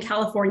sell it in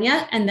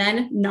California and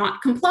then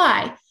not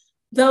comply.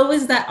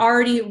 Those that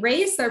already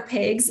raise their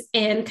pigs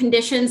in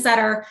conditions that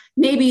are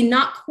maybe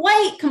not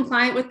quite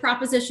compliant with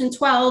Proposition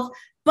 12,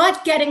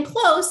 but getting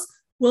close,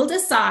 will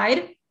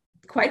decide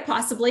quite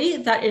possibly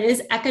that it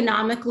is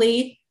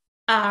economically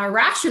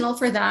rational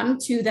for them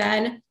to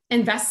then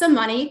invest some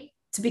money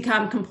to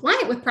become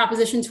compliant with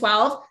Proposition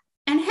 12.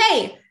 And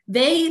hey,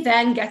 they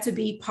then get to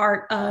be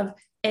part of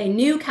a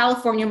new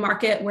California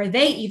market where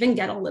they even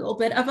get a little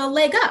bit of a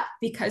leg up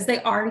because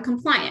they are in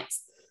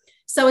compliance.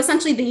 So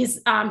essentially these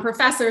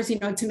professors, you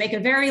know, to make a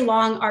very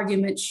long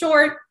argument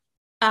short,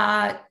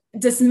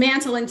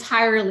 dismantle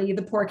entirely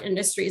the pork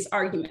industry's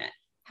argument.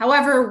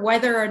 However,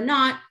 whether or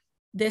not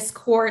this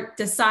court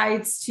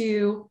decides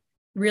to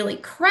really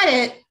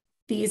credit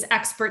these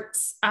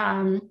experts,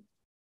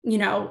 you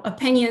know,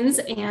 opinions,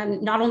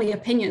 and not only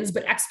opinions,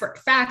 but expert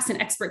facts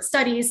and expert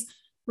studies,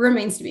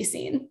 remains to be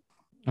seen.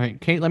 All right,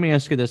 Kate, let me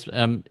ask you this.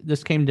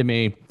 This came to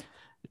me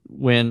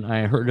when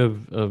I heard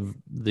of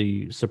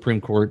the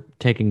Supreme Court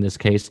taking this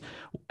case.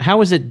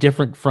 How is it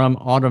different from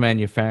auto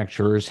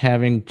manufacturers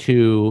having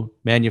to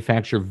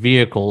manufacture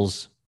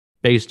vehicles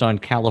based on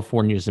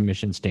California's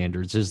emission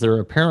standards? Is there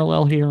a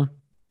parallel here?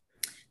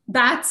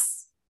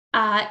 That's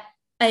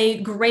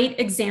a great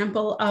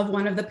example of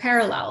one of the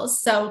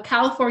parallels. So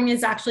California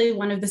is actually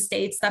one of the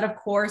states that, of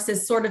course,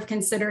 is sort of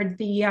considered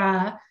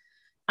the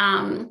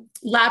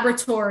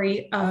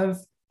laboratory of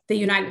the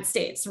United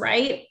States,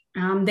 right?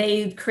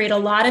 They create a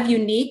lot of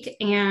unique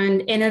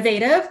and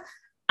innovative,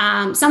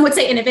 some would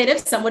say innovative,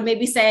 some would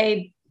maybe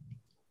say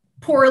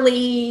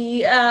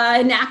poorly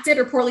enacted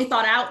or poorly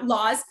thought out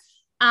laws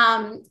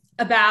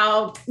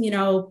about, you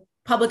know,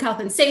 public health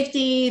and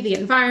safety, the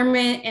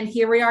environment, and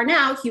here we are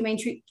now, humane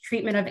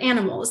treatment of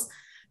animals.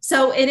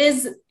 So it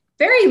is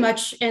very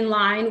much in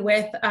line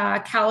with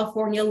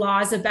California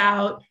laws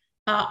about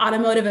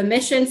automotive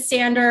emission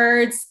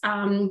standards,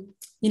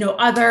 you know,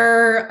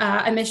 other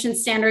emission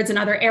standards and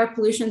other air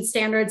pollution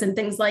standards and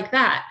things like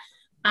that.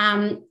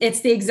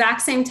 It's the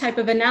exact same type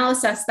of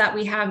analysis that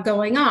we have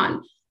going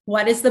on.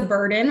 What is the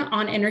burden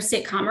on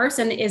interstate commerce,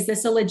 and is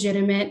this a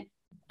legitimate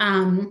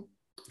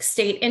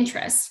state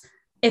interest?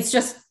 It's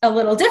just a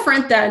little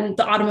different than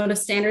the automotive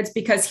standards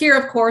because here,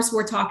 of course,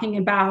 we're talking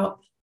about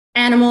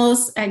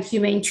animals and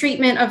humane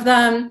treatment of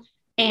them.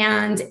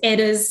 And it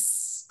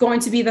is going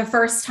to be the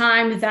first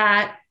time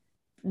that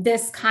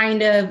this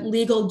kind of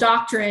legal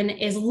doctrine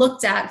is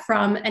looked at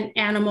from an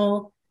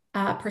animal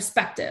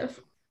perspective.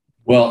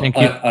 Well, thank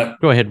you.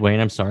 Go ahead, Wayne.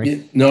 I'm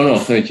sorry. No,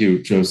 thank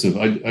you, Joseph.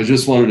 I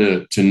just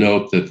wanted to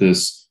note that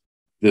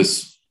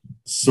this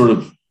sort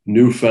of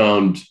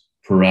newfound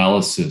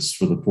paralysis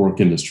for the pork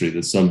industry,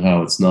 that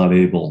somehow it's not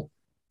able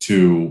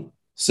to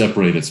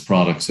separate its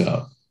products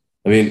out.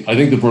 I mean, I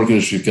think the pork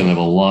industry can have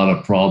a lot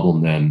of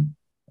problem then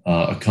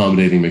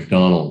accommodating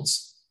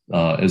McDonald's,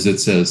 as it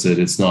says that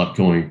it's not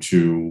going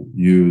to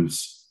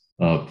use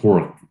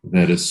pork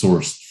that is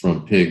sourced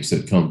from pigs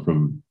that come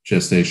from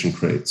gestation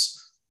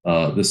crates.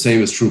 The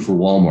same is true for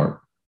Walmart,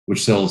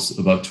 which sells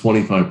about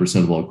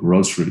 25% of all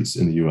groceries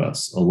in the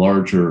US, a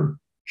larger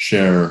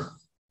share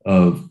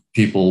of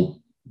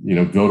people,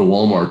 go to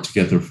Walmart to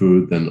get their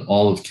food than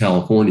all of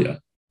California.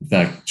 In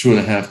fact,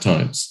 2.5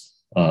 times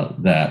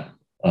that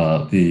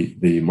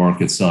the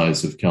market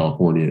size of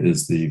California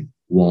is the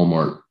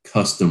Walmart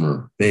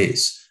customer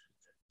base.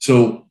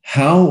 So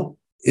how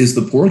is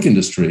the pork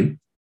industry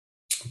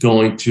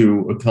going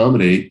to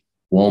accommodate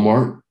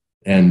Walmart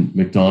and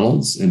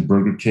McDonald's and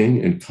Burger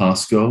King and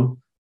Costco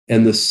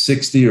and the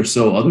 60 or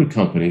so other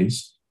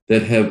companies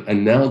that have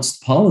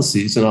announced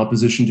policies in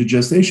opposition to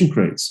gestation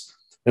crates?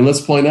 And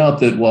let's point out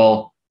that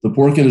while the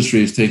pork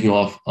industry is taking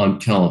off on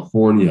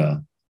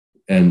California,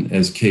 and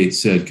as Kate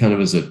said, kind of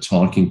as a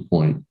talking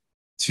point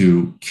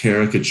to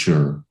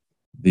caricature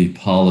the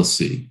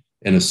policy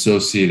and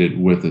associate it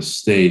with a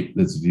state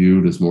that's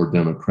viewed as more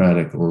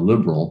democratic or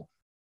liberal,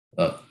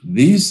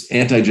 these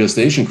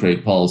anti-gestation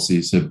crate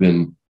policies have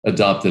been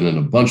adopted in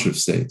a bunch of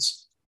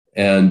states.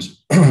 And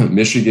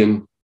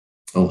Michigan,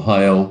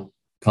 Ohio,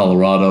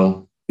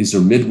 Colorado, these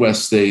are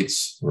Midwest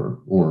states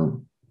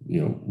or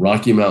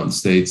Rocky Mountain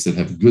states that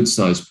have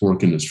good-sized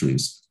pork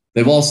industries.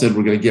 They've all said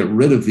we're going to get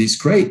rid of these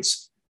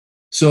crates.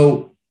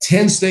 So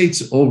 10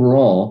 states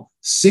overall,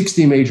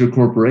 60 major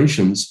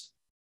corporations,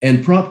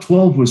 and Prop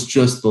 12 was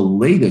just the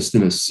latest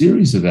in a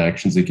series of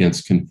actions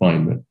against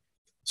confinement.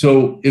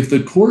 So if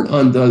the court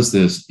undoes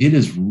this, it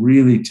is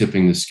really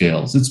tipping the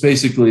scales. It's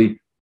basically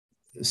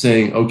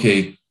saying,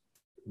 okay,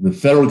 the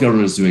federal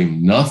government is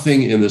doing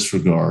nothing in this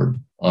regard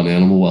on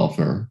animal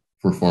welfare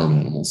for farm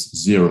animals,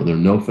 zero. There are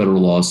no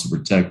federal laws to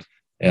protect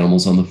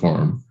animals on the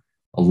farm.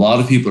 A lot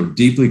of people are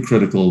deeply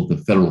critical of the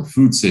federal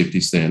food safety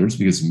standards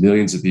because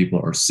millions of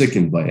people are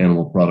sickened by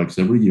animal products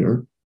every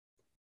year.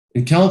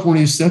 And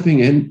California is stepping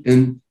in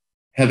and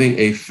having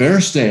a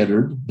fair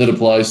standard that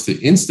applies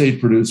to in-state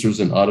producers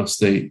and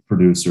out-of-state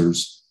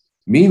producers.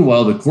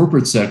 Meanwhile, the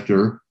corporate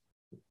sector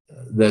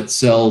that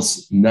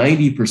sells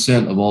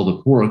 90% of all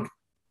the pork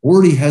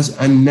already has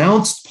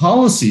announced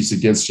policies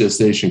against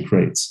gestation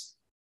crates.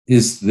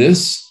 Is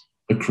this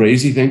a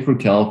crazy thing for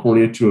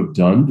California to have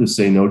done, to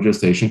say no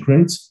gestation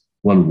crates,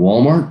 when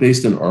Walmart,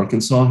 based in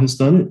Arkansas, has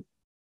done it?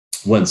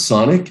 When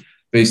Sonic,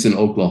 based in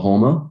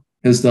Oklahoma,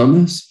 has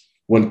done this?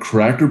 When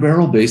Cracker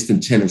Barrel, based in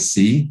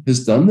Tennessee,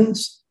 has done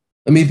this?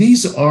 I mean,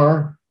 these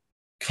are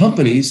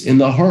companies in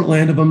the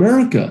heartland of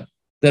America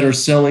that are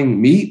selling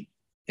meat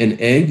and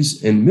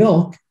eggs and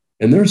milk,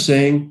 and they're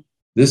saying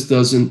this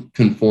doesn't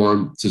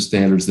conform to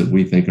standards that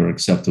we think are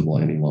acceptable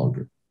any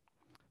longer.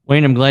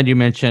 Wayne, I'm glad you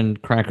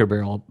mentioned Cracker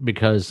Barrel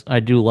because I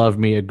do love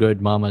me a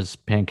good mama's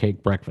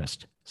pancake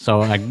breakfast.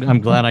 So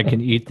I'm glad I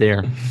can eat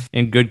there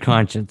in good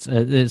conscience.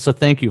 So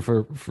thank you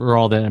for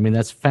all that. I mean,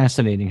 that's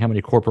fascinating how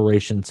many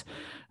corporations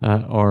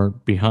are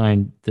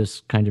behind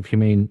this kind of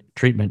humane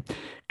treatment.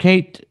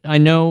 Kate, I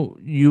know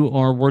you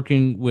are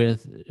working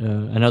with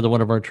another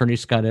one of our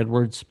attorneys, Scott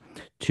Edwards,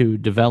 to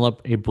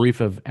develop a brief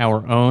of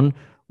our own.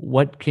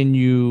 What can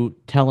you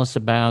tell us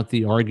about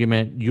the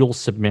argument you'll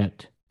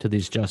submit to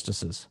these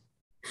justices?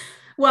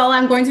 Well,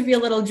 I'm going to be a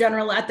little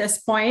general at this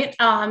point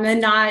and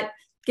not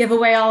give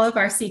away all of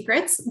our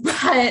secrets,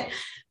 but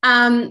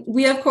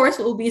we, of course,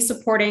 will be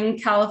supporting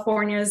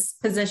California's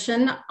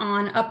position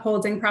on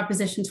upholding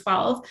Proposition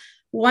 12.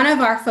 One of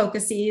our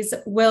focuses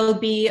will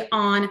be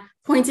on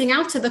pointing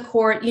out to the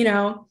court,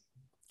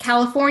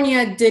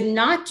 California did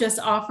not just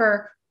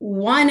offer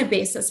one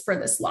basis for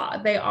this law.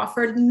 They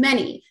offered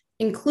many,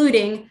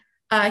 including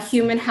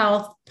human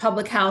health,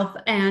 public health,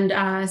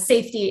 and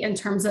safety in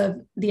terms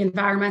of the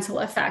environmental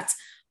effect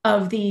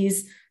of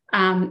these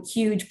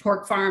huge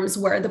pork farms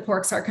where the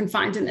porks are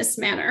confined in this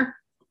manner.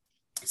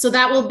 So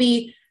that will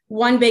be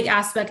one big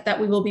aspect that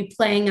we will be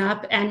playing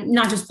up, and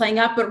not just playing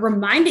up, but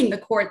reminding the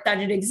court that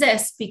it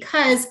exists,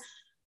 because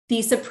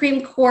the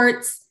Supreme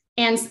Court's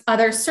and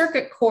other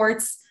circuit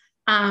courts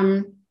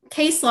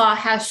case law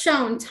has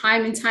shown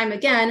time and time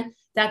again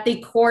that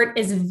the court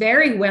is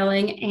very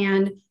willing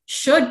and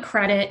should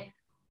credit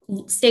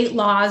state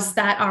laws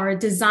that are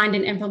designed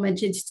and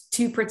implemented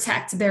to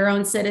protect their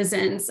own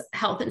citizens'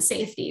 health and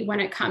safety when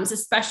it comes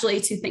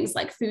especially to things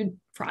like food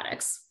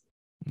products.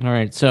 All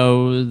right.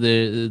 So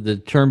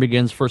the term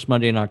begins first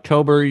Monday in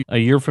October. A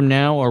year from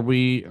now, are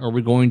we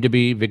going to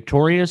be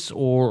victorious,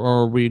 or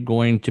are we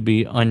going to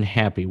be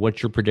unhappy?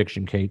 What's your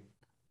prediction, Kate?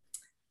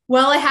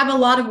 Well, I have a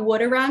lot of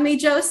wood around me,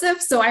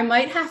 Joseph, so I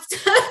might have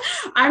to,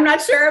 I'm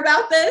not sure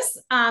about this.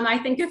 I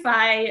think if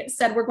I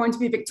said we're going to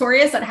be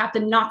victorious, I'd have to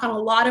knock on a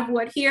lot of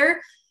wood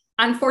here.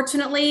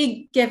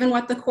 Unfortunately, given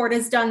what the court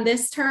has done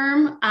this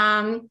term,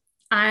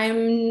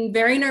 I'm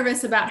very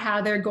nervous about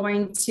how they're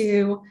going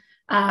to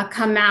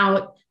come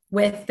out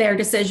with their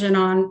decision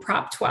on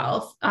Prop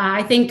 12.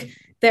 I think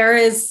there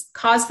is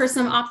cause for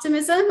some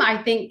optimism. I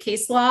think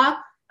case law,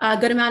 a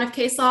good amount of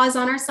case law is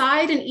on our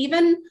side, and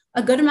even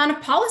a good amount of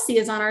policy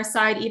is on our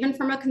side, even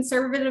from a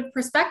conservative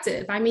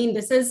perspective. I mean,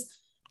 this is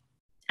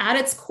at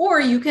its core,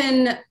 you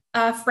can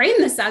frame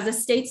this as a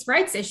states'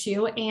 rights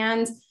issue.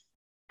 And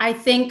I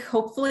think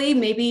hopefully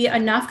maybe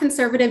enough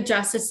conservative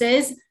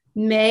justices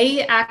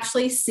may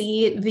actually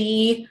see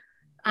the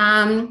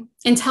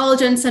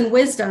intelligence and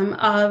wisdom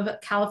of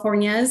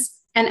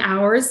California's and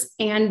ours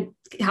and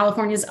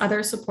California's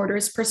other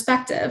supporters'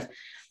 perspective.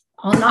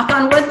 I'll knock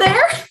on wood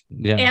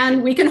there,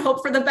 and we can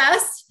hope for the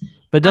best.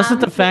 But doesn't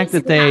the fact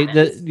that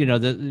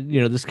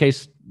this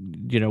case,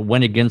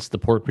 went against the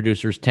pork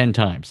producers 10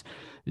 times,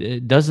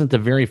 doesn't the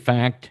very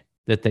fact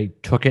that they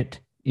took it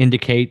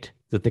indicate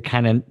that they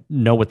kind of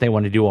know what they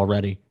want to do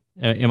already?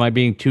 Am I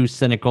being too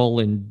cynical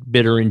and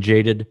bitter and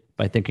jaded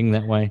by thinking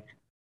that way?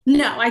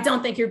 No, I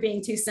don't think you're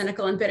being too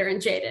cynical and bitter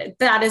and jaded.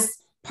 That is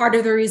part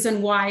of the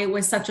reason why it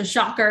was such a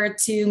shocker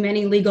to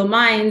many legal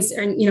minds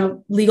and,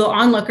 legal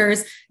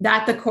onlookers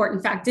that the court,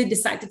 in fact, did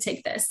decide to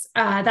take this.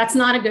 That's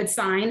not a good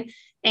sign.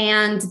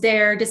 And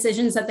their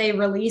decisions that they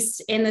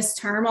released in this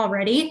term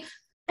already,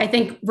 I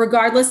think,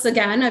 regardless,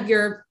 again, of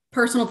your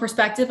personal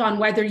perspective on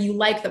whether you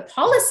like the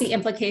policy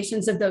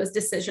implications of those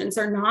decisions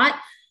or not,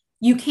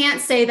 you can't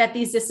say that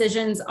these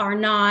decisions are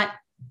not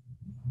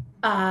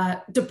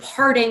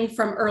departing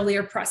from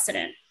earlier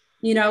precedent.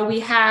 We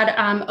had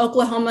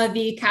Oklahoma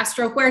v.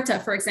 Castro Huerta,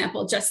 for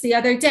example, just the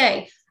other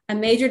day, a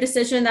major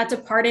decision that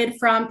departed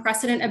from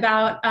precedent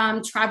about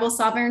tribal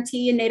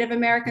sovereignty and Native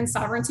American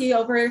sovereignty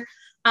over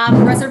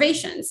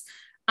reservations.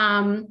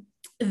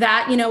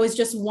 That, is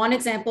just one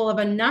example of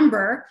a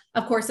number.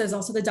 Of course, there's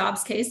also the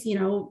Dobbs case,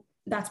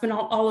 that's been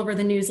all over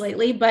the news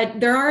lately, but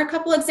there are a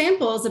couple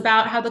examples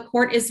about how the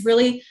court is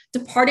really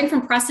departing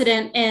from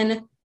precedent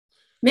in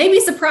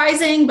maybe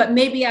surprising, but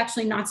maybe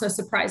actually not so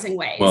surprising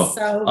ways. Well,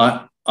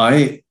 so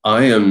I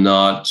am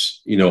not,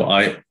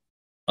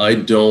 I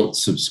don't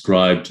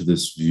subscribe to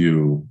this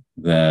view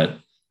that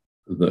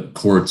the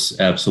courts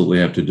absolutely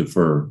have to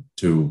defer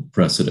to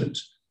precedent.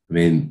 I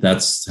mean,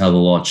 that's how the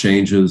law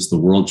changes, the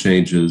world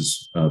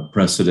changes.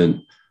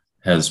 Precedent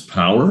has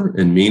power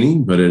and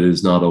meaning, but it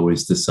is not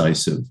always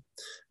decisive.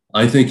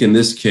 I think in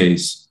this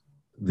case,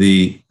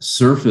 the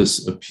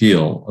surface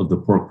appeal of the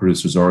pork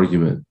producers'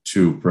 argument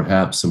to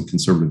perhaps some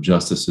conservative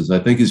justices, I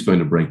think, is going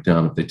to break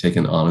down if they take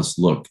an honest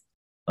look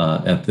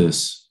at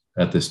this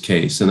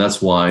case. And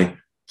that's why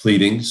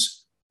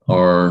pleadings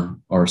are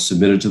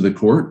submitted to the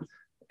court,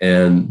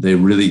 and they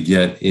really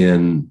get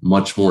in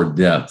much more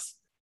depth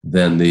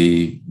than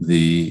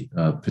the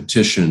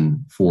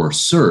petition for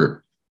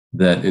cert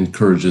that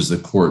encourages the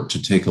court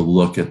to take a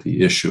look at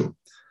the issue.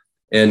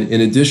 And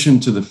in addition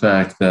to the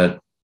fact that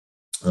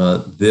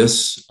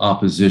this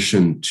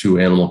opposition to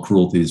animal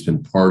cruelty has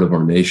been part of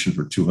our nation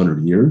for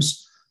 200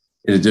 years,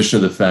 in addition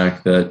to the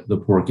fact that the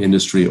pork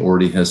industry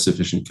already has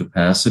sufficient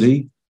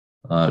capacity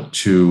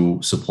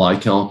to supply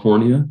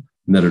California,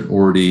 and that it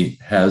already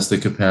has the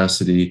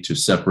capacity to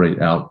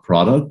separate out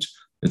product,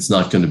 it's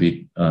not going to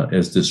be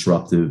as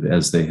disruptive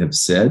as they have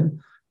said,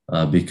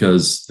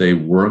 because they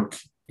work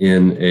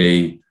in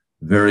a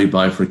very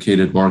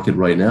bifurcated market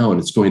right now, and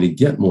it's going to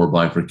get more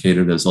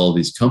bifurcated as all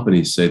these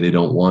companies say they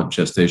don't want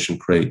gestation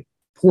crate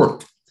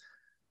pork.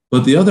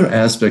 But the other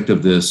aspect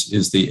of this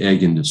is the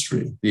egg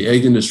industry. The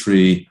egg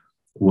industry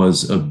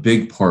was a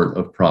big part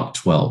of Prop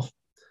 12.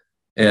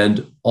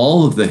 And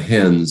all of the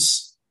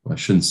hens, I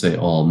shouldn't say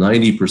all,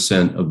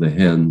 90% of the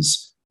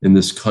hens in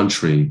this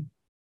country,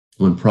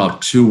 when Prop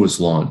 2 was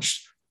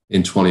launched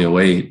in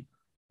 2008,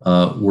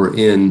 were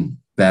in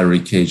battery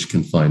cage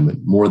confinement,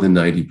 more than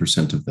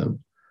 90% of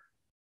them.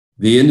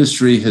 The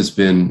industry has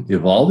been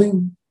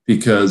evolving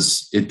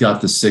because it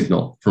got the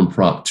signal from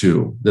Prop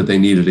 2 that they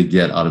needed to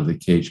get out of the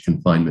cage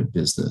confinement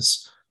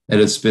business. And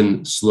it's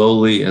been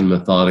slowly and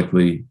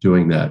methodically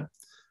doing that.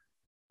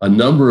 A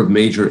number of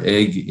major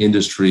egg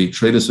industry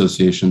trade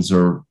associations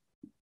are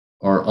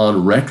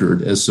on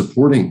record as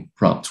supporting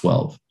Prop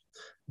 12.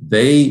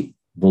 They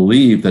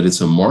believe that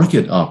it's a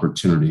market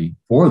opportunity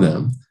for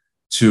them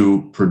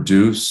to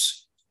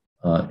produce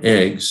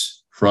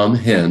eggs from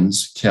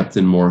hens kept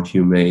in more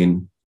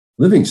humane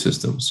living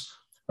systems.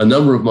 A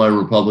number of my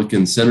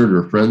Republican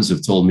senator friends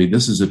have told me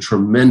this is a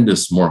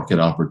tremendous market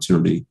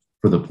opportunity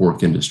for the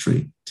pork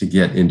industry to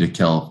get into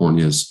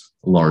California's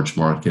large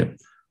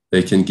market.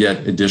 They can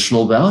get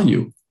additional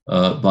value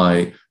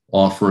by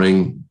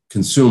offering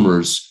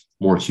consumers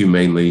more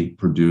humanely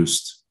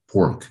produced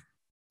pork.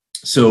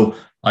 So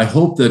I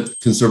hope that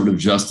conservative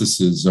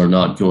justices are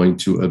not going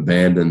to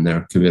abandon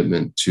their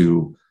commitment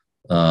to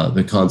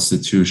the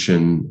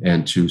Constitution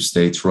and to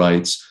states'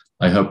 rights.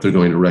 I hope they're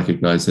going to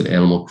recognize that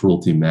animal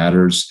cruelty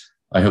matters.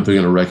 I hope they're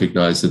going to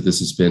recognize that this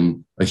has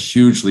been a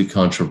hugely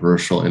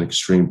controversial and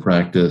extreme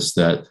practice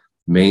that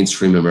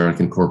mainstream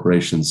American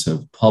corporations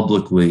have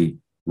publicly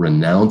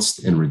renounced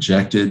and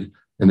rejected,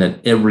 and that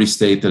every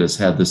state that has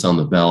had this on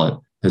the ballot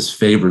has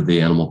favored the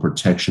animal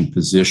protection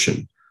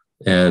position.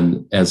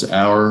 And as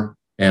our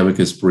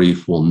amicus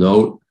brief will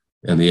note,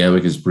 and the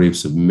amicus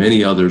briefs of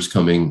many others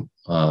coming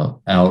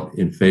out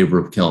in favor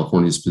of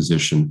California's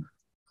position,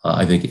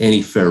 I think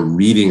any fair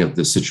reading of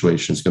this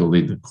situation is going to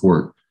lead the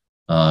court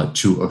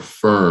to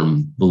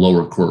affirm the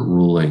lower court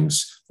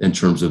rulings in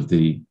terms of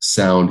the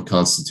sound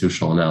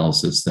constitutional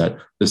analysis that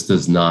this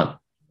does not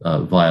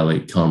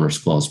violate Commerce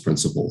Clause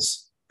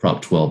principles.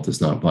 Prop 12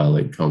 does not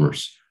violate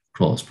Commerce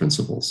Clause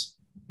principles.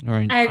 All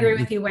right. I agree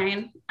with you,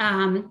 Wayne.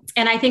 And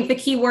I think the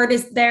key word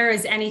is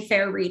any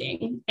fair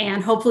reading.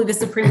 And hopefully the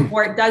Supreme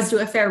Court does do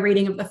a fair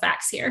reading of the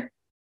facts here.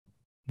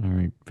 All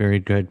right. Very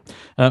good.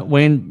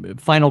 Wayne,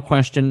 final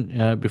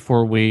question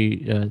before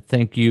we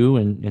thank you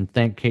and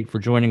thank Kate for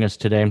joining us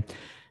today.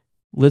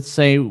 Let's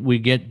say we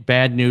get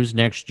bad news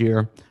next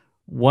year.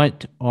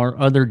 What are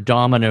other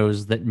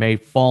dominoes that may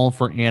fall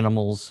for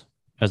animals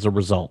as a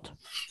result?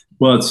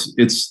 Well,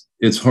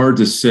 it's hard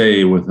to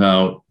say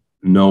without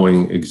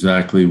knowing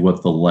exactly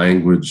what the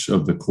language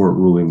of the court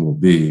ruling will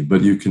be,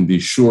 but you can be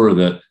sure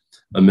that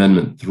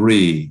Amendment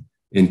 3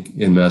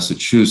 in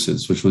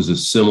Massachusetts, which was a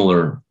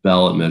similar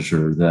ballot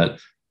measure that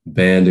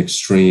banned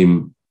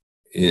extreme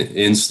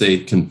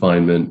in-state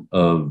confinement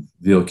of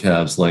veal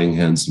calves, laying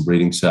hens, and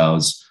breeding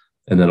sows,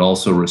 and that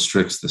also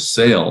restricts the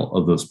sale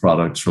of those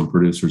products from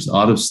producers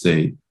out of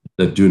state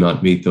that do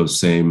not meet those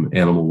same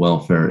animal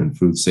welfare and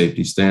food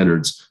safety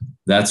standards,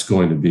 that's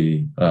going to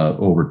be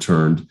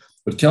overturned.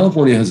 But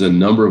California has a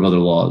number of other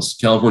laws.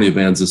 California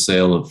bans the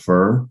sale of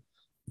fur.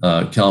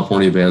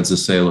 California bans the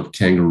sale of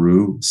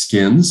kangaroo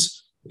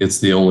skins. It's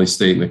the only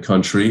state in the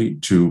country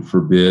to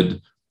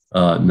forbid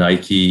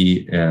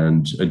Nike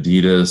and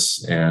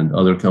Adidas and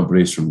other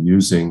companies from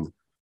using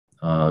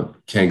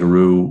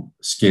kangaroo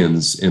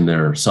skins in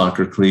their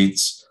soccer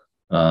cleats.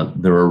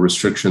 There are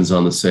restrictions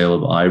on the sale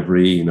of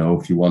ivory. You know,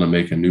 if you want to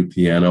make a new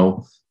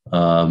piano,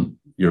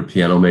 you're a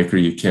piano maker,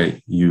 you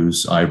can't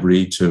use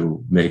ivory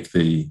to make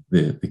the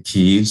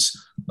keys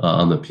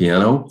on the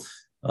piano.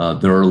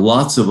 There are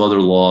lots of other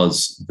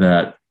laws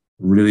that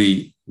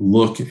really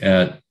look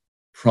at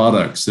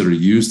products that are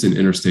used in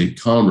interstate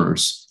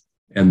commerce,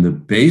 and the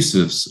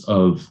basis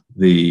of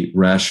the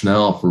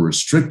rationale for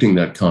restricting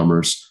that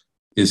commerce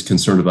is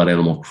concerned about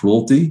animal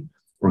cruelty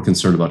or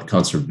concerned about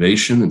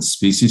conservation and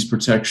species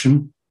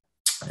protection.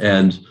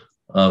 And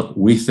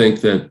we think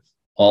that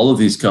all of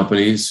these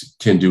companies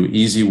can do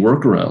easy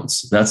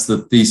workarounds. That's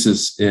the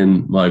thesis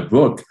in my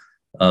book,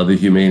 The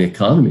Humane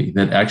Economy,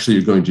 that actually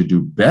you're going to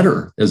do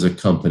better as a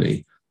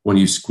company when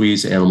you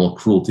squeeze animal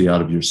cruelty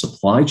out of your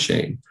supply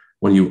chain,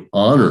 when you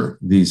honor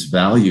these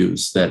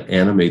values that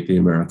animate the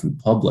American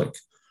public.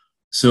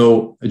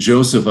 So,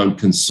 Joseph, I'm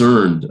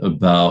concerned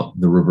about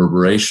the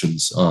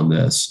reverberations on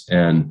this.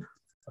 And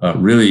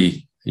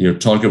really,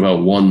 talk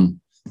about one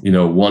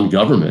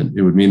government.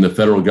 It would mean the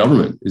federal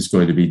government is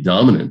going to be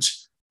dominant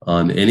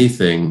on any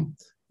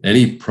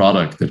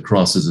product that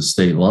crosses a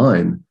state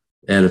line.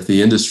 And if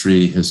the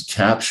industry has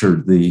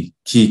captured the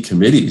key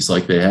committees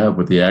like they have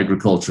with the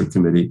Agriculture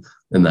Committee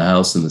in the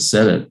House and the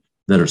Senate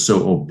that are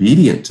so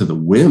obedient to the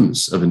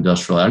whims of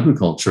industrial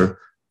agriculture,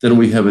 then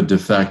we have a de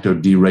facto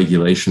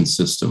deregulation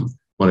system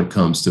when it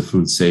comes to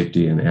food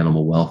safety and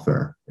animal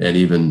welfare, and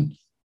even,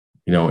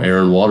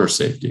 air and water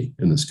safety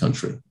in this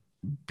country.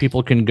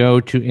 People can go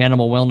to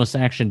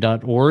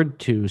animalwellnessaction.org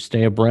to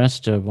stay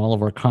abreast of all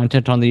of our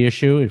content on the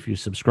issue. If you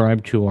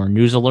subscribe to our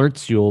news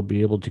alerts, you'll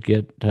be able to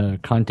get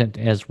content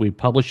as we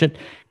publish it.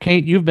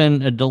 Kate, you've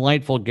been a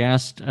delightful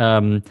guest,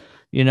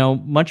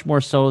 much more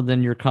so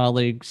than your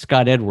colleague,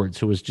 Scott Edwards,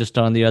 who was just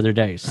on the other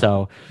day.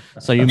 So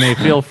you may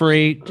feel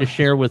free to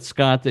share with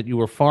Scott that you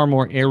were far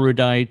more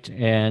erudite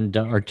and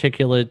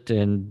articulate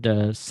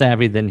and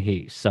savvy than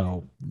he.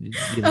 So,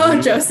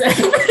 Joseph,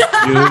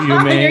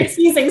 you're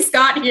teasing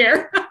Scott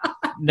here.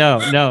 No.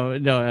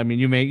 I mean,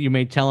 you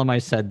may tell him I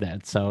said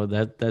that. So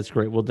that's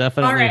great. We'll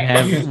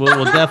definitely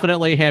we'll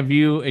definitely have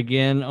you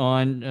again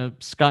on.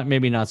 Scott,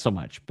 maybe not so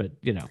much, but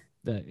I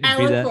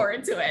look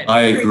forward to it.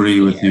 I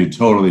agree with you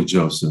totally,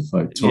 Joseph.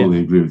 I totally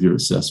agree with your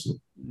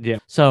assessment. Yeah.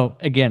 So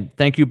again,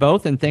 thank you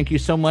both. And thank you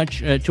so much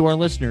to our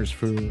listeners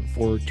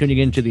for tuning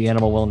into the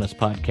Animal Wellness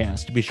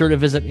Podcast. Be sure to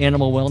visit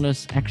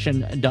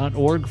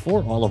animalwellnessaction.org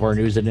for all of our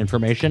news and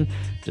information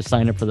to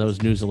sign up for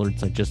those news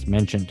alerts I just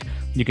mentioned.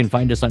 You can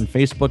find us on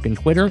Facebook and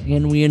Twitter,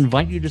 and we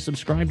invite you to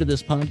subscribe to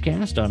this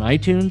podcast on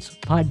iTunes,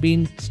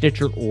 Podbean,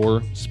 Stitcher,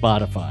 or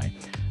Spotify.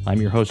 I'm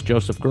your host,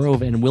 Joseph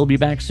Grove, and we'll be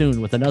back soon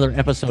with another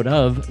episode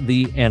of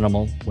the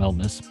Animal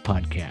Wellness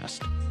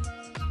Podcast.